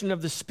demonstration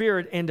of the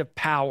Spirit and of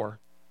power.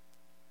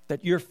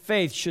 That your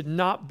faith should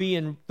not be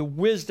in the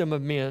wisdom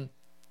of men,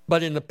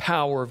 but in the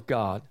power of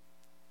God.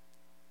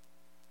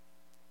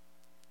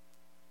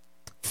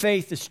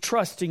 Faith is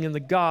trusting in the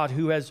God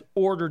who has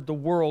ordered the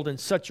world in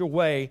such a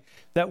way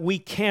that we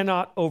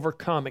cannot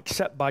overcome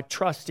except by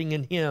trusting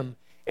in him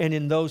and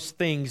in those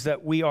things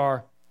that we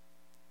are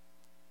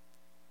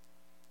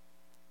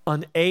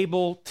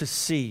unable to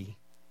see.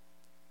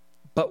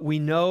 But we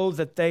know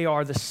that they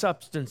are the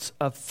substance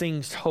of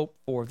things hoped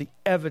for, the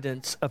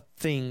evidence of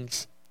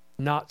things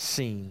not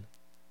seen.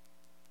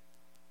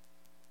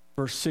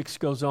 Verse 6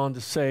 goes on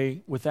to say,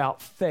 without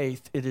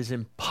faith, it is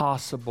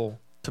impossible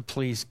to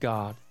please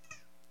God.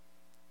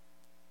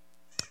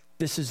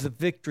 This is the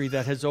victory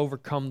that has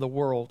overcome the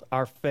world,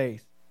 our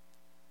faith.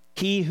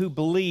 He who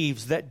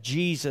believes that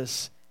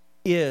Jesus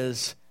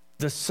is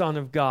the Son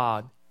of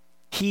God,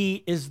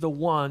 he is the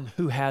one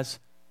who has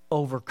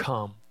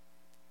overcome.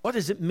 What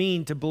does it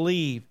mean to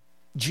believe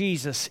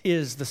Jesus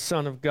is the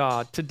Son of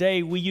God?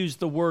 Today we use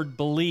the word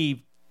believe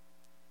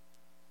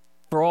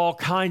for all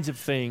kinds of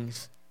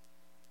things,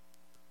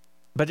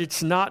 but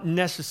it's not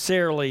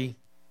necessarily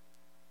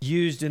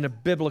used in a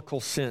biblical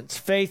sense.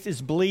 Faith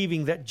is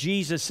believing that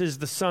Jesus is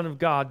the Son of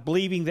God.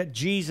 Believing that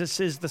Jesus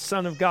is the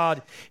Son of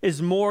God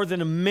is more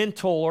than a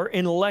mental or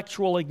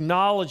intellectual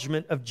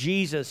acknowledgement of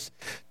Jesus.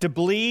 To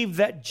believe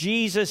that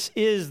Jesus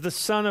is the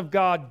Son of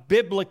God,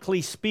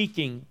 biblically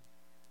speaking,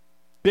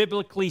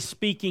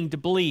 to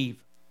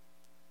believe.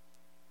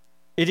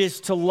 It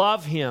is to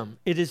love him.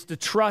 It is to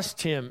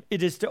trust him.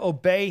 It is to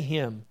obey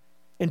him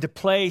and to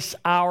place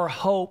our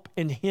hope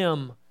in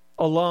him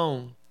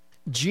alone.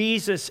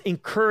 Jesus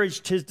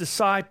encouraged his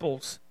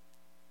disciples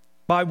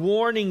by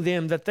warning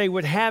them that they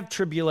would have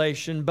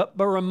tribulation, but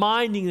by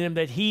reminding them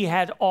that he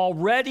had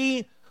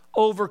already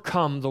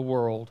overcome the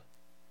world.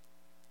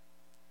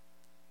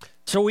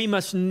 So we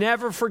must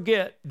never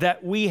forget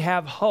that we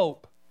have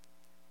hope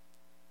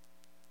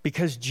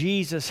because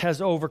Jesus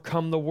has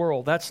overcome the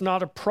world. That's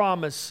not a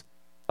promise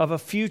of a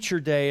future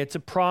day. It's a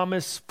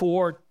promise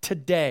for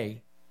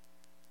today.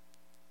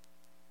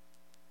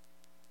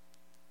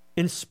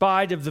 In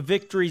spite of the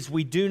victories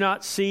we do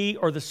not see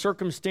or the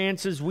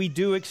circumstances we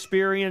do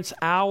experience,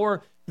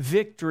 our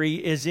victory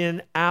is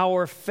in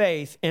our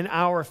faith, and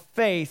our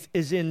faith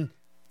is in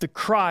the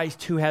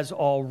Christ who has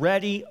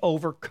already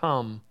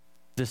overcome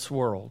this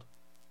world.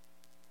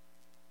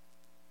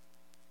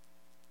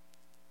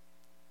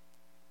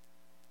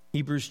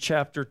 Hebrews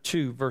chapter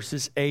 2,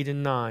 verses 8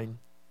 and 9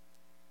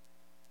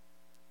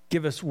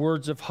 give us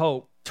words of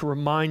hope to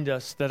remind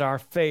us that our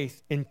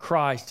faith in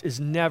Christ is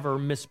never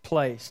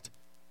misplaced.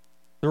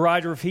 The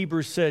writer of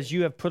Hebrews says,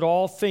 "You have put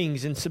all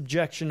things in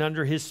subjection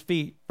under his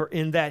feet, for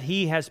in that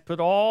he has put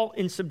all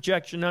in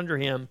subjection under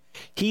him,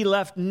 he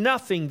left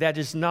nothing that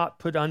is not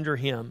put under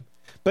him.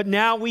 But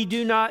now we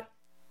do not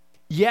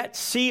yet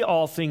see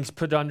all things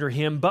put under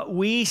him, but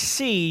we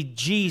see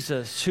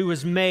Jesus, who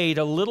was made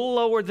a little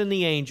lower than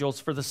the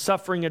angels for the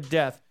suffering of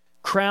death,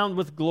 crowned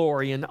with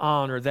glory and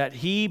honor, that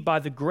he, by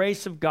the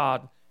grace of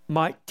God,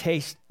 might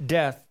taste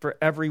death for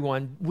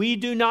everyone. We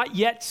do not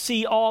yet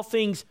see all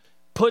things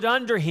put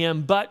under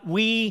him, but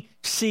we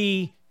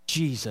see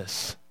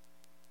Jesus."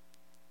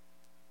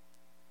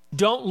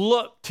 Don't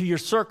look to your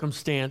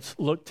circumstance,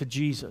 look to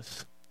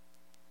Jesus.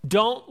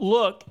 Don't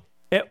look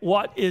at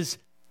what is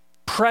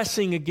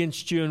pressing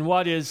against you and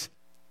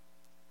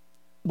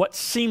what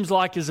seems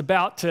like is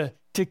about to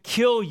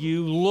kill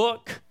you.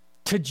 Look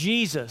to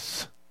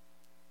Jesus.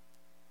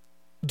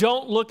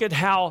 Don't look at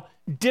how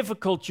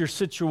difficult your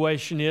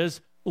situation is.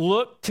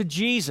 Look to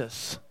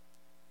Jesus.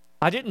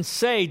 I didn't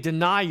say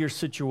deny your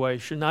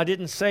situation. I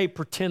didn't say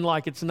pretend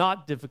like it's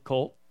not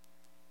difficult.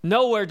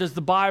 Nowhere does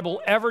the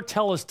Bible ever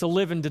tell us to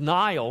live in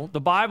denial.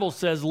 The Bible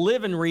says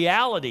live in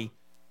reality,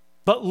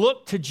 but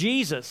look to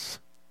Jesus.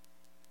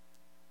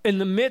 In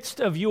the midst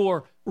of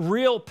your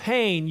real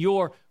pain,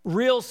 your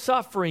real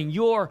suffering,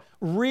 your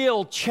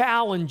real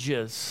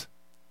challenges,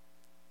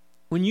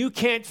 when you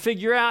can't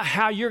figure out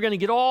how you're going to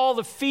get all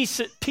the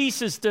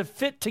pieces to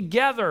fit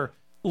together,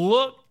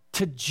 look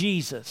to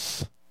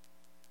Jesus,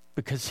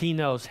 because he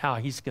knows how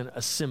he's going to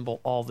assemble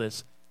all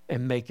this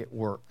and make it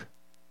work.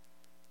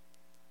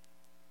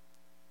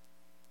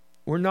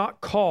 We're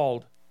not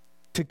called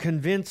to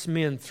convince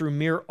men through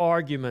mere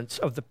arguments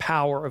of the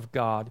power of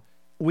God.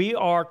 We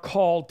are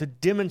called to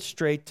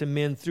demonstrate to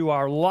men through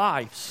our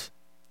lives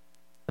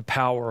the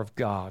power of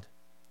God.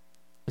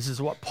 This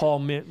is what Paul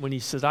meant when he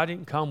says, "I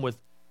didn't come with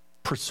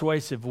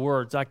persuasive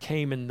words. I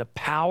came in the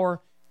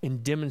power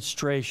and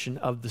demonstration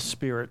of the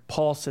Spirit."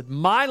 Paul said,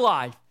 my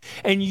life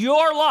and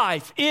your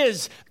life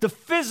is the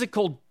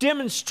physical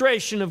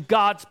demonstration of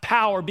God's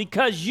power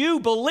because you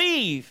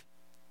believe.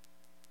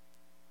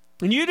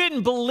 And you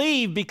didn't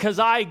believe because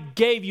I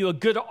gave you a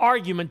good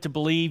argument to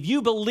believe.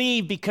 You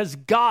believe because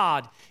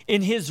God,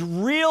 in his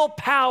real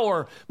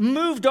power,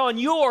 moved on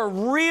your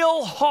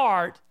real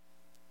heart.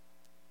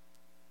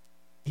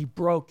 He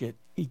broke it.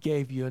 He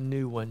gave you a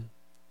new one.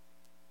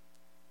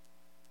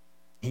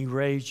 He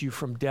raised you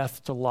from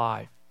death to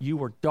life. You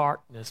were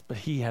darkness, but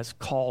he has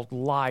called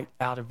light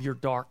out of your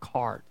dark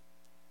heart.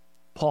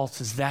 Paul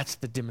says that's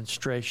the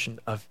demonstration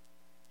of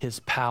his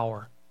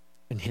power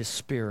and his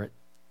Spirit.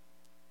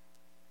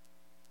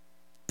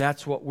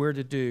 That's what we're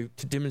to do,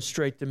 to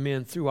demonstrate to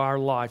men through our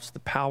lives the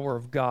power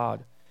of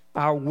God.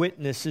 Our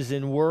witness is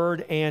in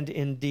word and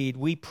in deed.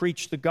 We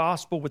preach the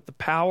gospel with the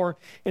power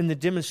and the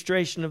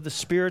demonstration of the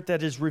Spirit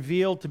that is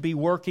revealed to be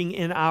working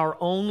in our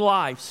own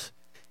lives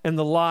and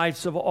the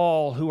lives of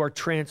all who are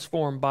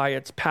transformed by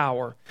its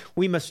power.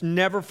 We must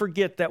never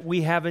forget that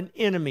we have an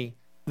enemy,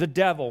 the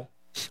devil.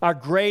 Our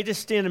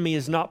greatest enemy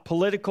is not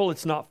political,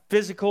 it's not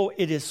physical,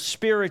 it is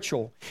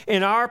spiritual.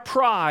 In our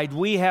pride,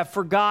 we have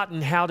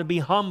forgotten how to be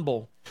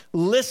humble.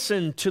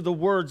 Listen to the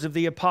words of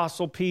the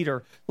Apostle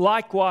Peter.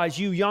 Likewise,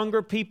 you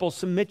younger people,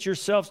 submit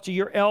yourselves to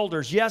your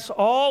elders. Yes,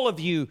 all of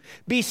you,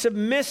 be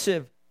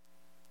submissive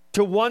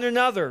to one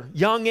another,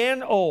 young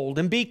and old,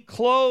 and be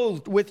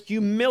clothed with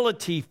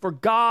humility, for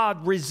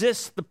God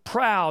resists the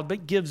proud,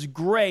 but gives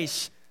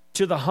grace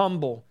to the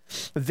humble.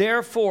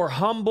 Therefore,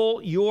 humble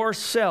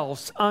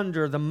yourselves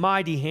under the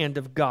mighty hand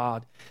of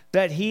God,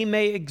 that he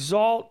may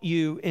exalt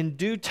you in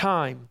due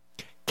time,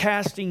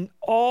 casting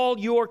all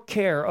your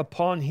care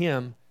upon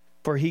him,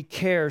 for he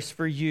cares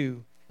for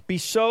you. Be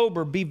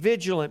sober, be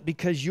vigilant,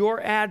 because your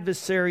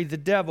adversary, the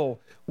devil,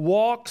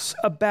 walks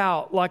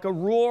about like a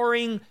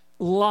roaring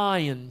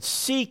lion,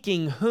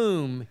 seeking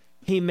whom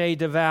he may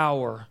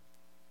devour.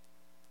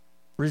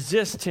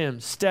 Resist him,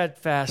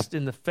 steadfast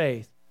in the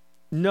faith,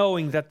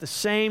 knowing that the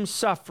same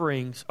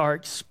sufferings are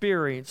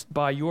experienced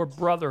by your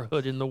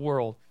brotherhood in the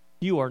world.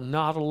 You are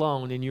not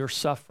alone in your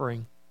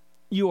suffering.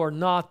 You are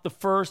not the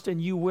first,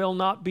 and you will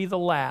not be the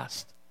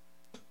last.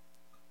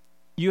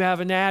 You have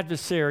an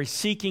adversary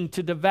seeking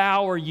to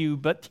devour you,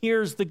 but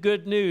here's the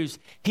good news.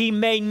 He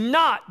may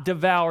not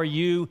devour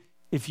you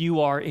if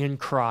you are in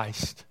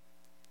Christ.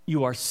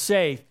 You are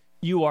safe.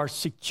 You are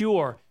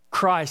secure.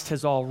 Christ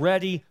has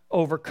already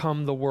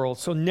overcome the world.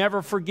 So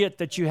never forget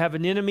that you have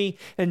an enemy,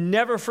 and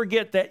never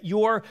forget that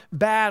your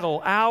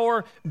battle,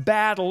 our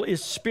battle,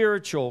 is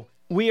spiritual.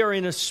 We are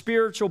in a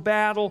spiritual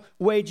battle,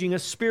 waging a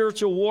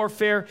spiritual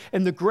warfare,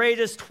 and the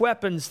greatest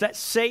weapons that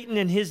Satan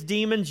and his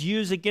demons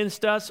use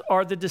against us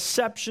are the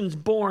deceptions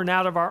born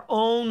out of our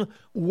own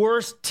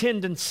worst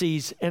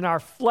tendencies and our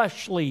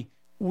fleshly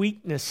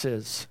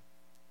weaknesses.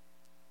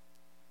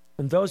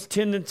 And those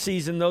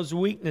tendencies and those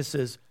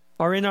weaknesses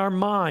are in our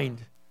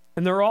mind,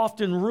 and they're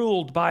often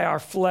ruled by our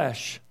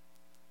flesh.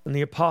 And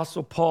the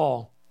Apostle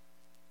Paul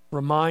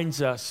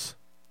reminds us,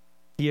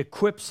 he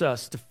equips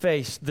us to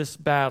face this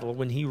battle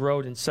when he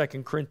wrote in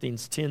 2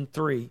 Corinthians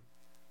 10:3,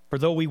 "For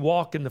though we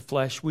walk in the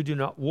flesh, we do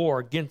not war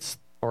against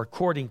or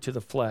according to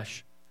the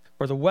flesh.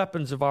 For the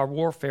weapons of our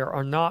warfare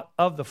are not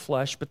of the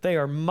flesh, but they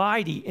are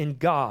mighty in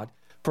God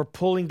for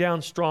pulling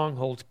down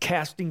strongholds,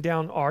 casting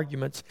down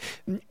arguments,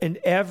 and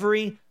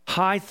every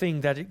high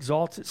thing that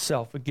exalts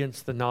itself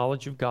against the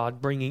knowledge of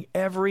God, bringing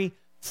every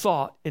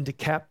thought into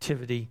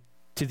captivity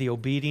to the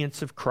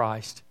obedience of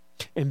Christ,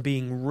 and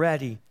being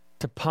ready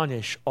to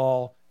punish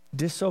all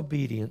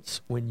disobedience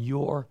when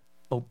your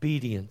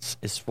obedience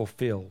is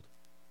fulfilled."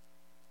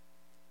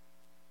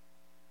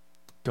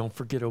 Don't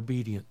forget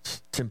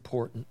obedience. It's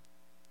important.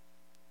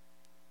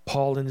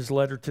 Paul, in his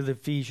letter to the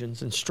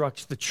Ephesians,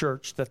 instructs the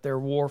church that their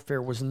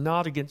warfare was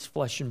not against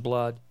flesh and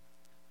blood,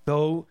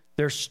 though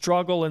their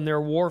struggle and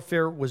their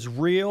warfare was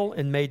real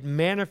and made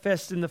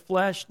manifest in the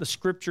flesh. The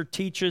Scripture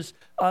teaches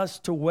us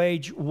to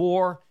wage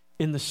war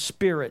in the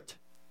Spirit.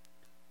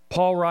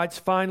 Paul writes,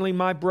 "Finally,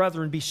 my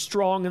brethren, be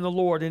strong in the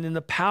Lord and in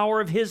the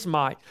power of his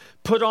might.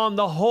 Put on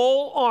the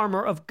whole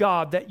armor of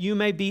God, that you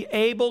may be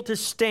able to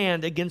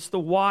stand against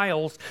the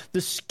wiles, the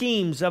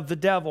schemes of the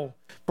devil.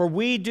 For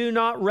we do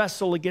not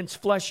wrestle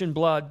against flesh and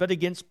blood, but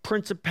against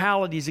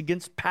principalities,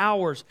 against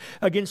powers,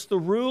 against the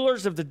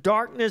rulers of the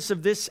darkness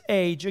of this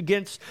age,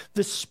 against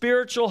the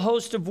spiritual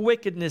host of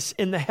wickedness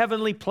in the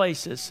heavenly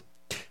places.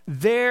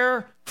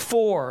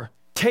 Therefore,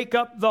 take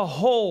up the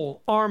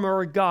whole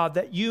armor of God,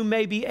 that you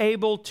may be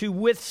able to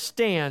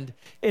withstand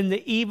in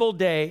the evil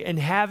day, and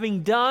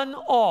having done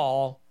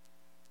all,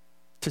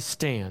 to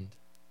stand."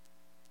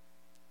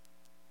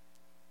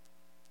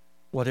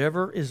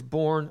 Whatever is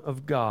born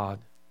of God,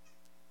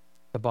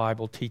 the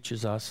Bible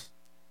teaches us,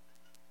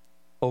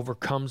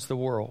 overcomes the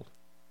world.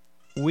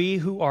 We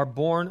who are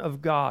born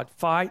of God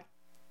fight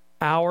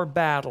our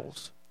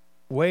battles,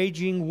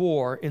 waging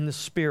war in the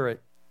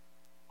Spirit.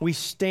 We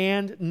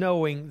stand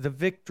knowing the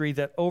victory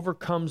that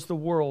overcomes the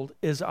world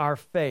is our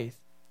faith.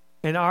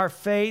 And our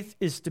faith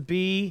is to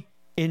be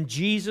in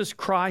Jesus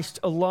Christ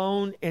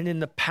alone and in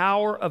the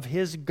power of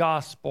his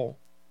gospel.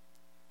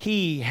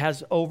 He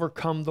has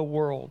overcome the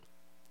world.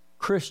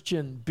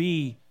 Christian,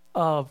 be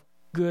of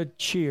good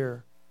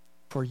cheer,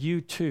 for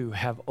you too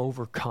have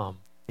overcome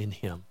in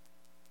him.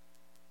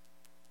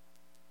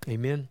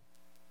 Amen.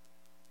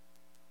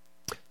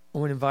 I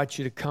want to invite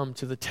you to come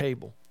to the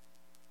table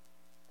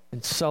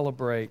and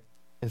celebrate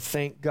and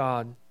thank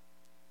God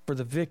for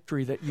the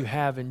victory that you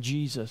have in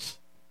Jesus,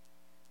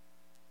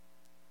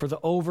 for the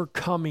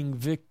overcoming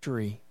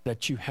victory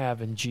that you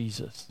have in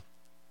Jesus.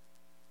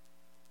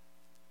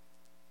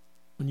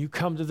 When you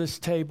come to this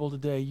table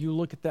today, you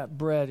look at that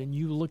bread and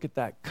you look at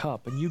that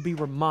cup, and you be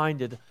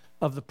reminded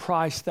of the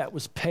price that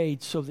was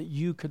paid so that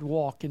you could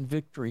walk in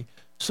victory,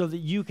 so that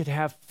you could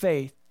have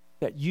faith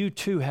that you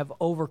too have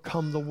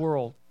overcome the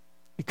world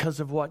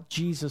because of what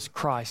Jesus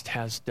Christ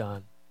has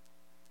done.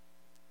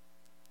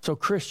 So,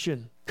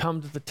 Christian,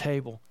 come to the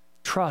table.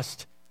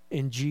 Trust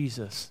in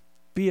Jesus.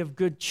 Be of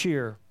good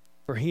cheer,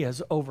 for he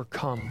has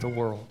overcome the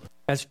world.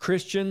 As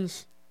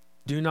Christians,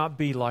 do not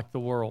be like the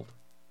world.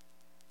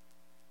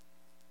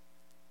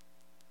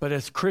 But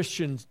as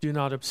Christians, do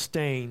not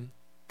abstain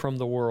from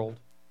the world.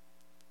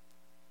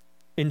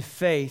 In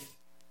faith,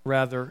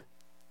 rather,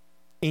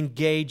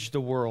 engage the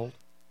world.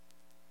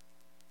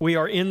 We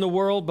are in the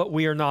world, but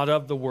we are not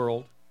of the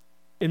world.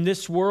 In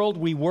this world,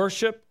 we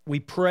worship, we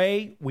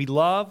pray, we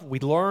love, we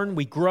learn,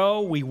 we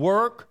grow, we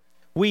work.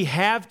 We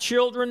have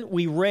children,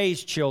 we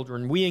raise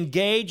children. We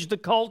engage the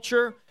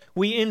culture,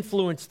 we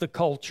influence the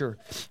culture.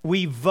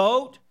 We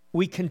vote,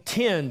 we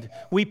contend,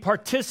 we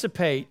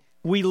participate.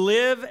 We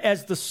live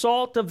as the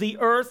salt of the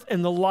earth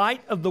and the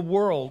light of the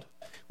world.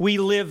 We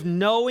live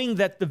knowing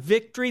that the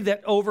victory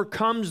that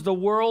overcomes the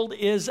world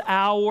is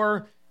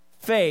our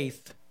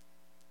faith.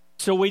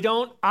 So we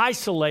don't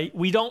isolate,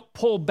 we don't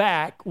pull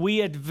back,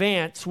 we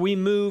advance, we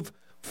move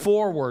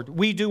forward.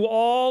 We do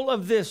all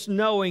of this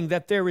knowing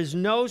that there is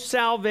no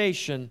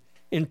salvation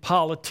in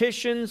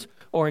politicians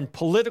or in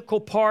political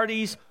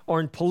parties or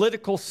in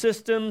political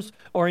systems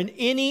or in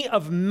any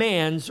of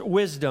man's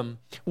wisdom.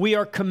 We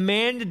are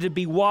commanded to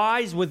be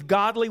wise with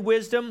godly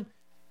wisdom,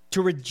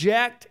 to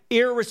reject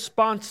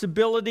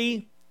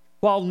irresponsibility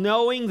while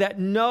knowing that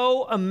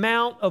no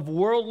amount of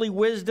worldly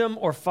wisdom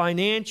or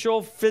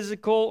financial,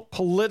 physical,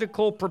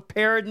 political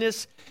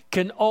preparedness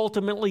can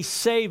ultimately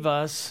save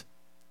us,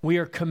 we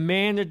are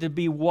commanded to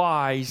be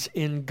wise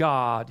in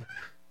God,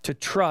 to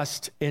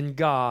trust in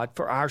God,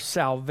 for our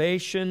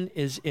salvation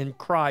is in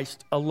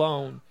Christ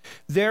alone.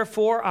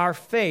 Therefore, our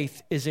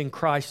faith is in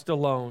Christ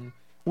alone.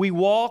 We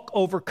walk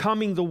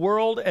overcoming the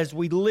world as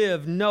we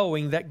live,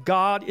 knowing that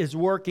God is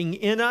working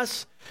in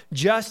us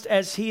just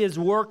as He is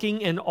working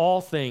in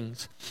all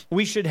things.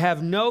 We should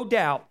have no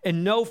doubt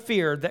and no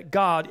fear that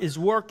God is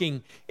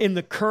working in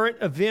the current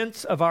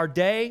events of our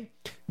day.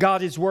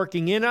 God is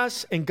working in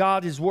us, and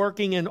God is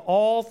working in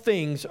all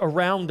things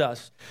around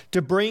us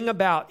to bring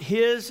about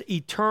His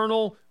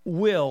eternal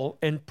will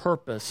and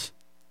purpose.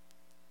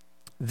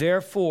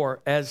 Therefore,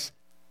 as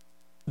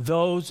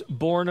those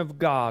born of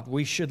God,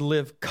 we should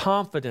live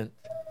confident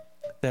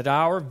that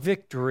our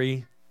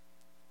victory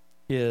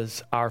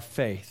is our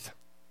faith.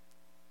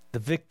 The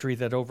victory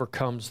that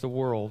overcomes the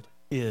world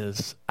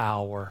is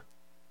our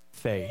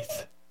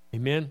faith.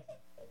 Amen.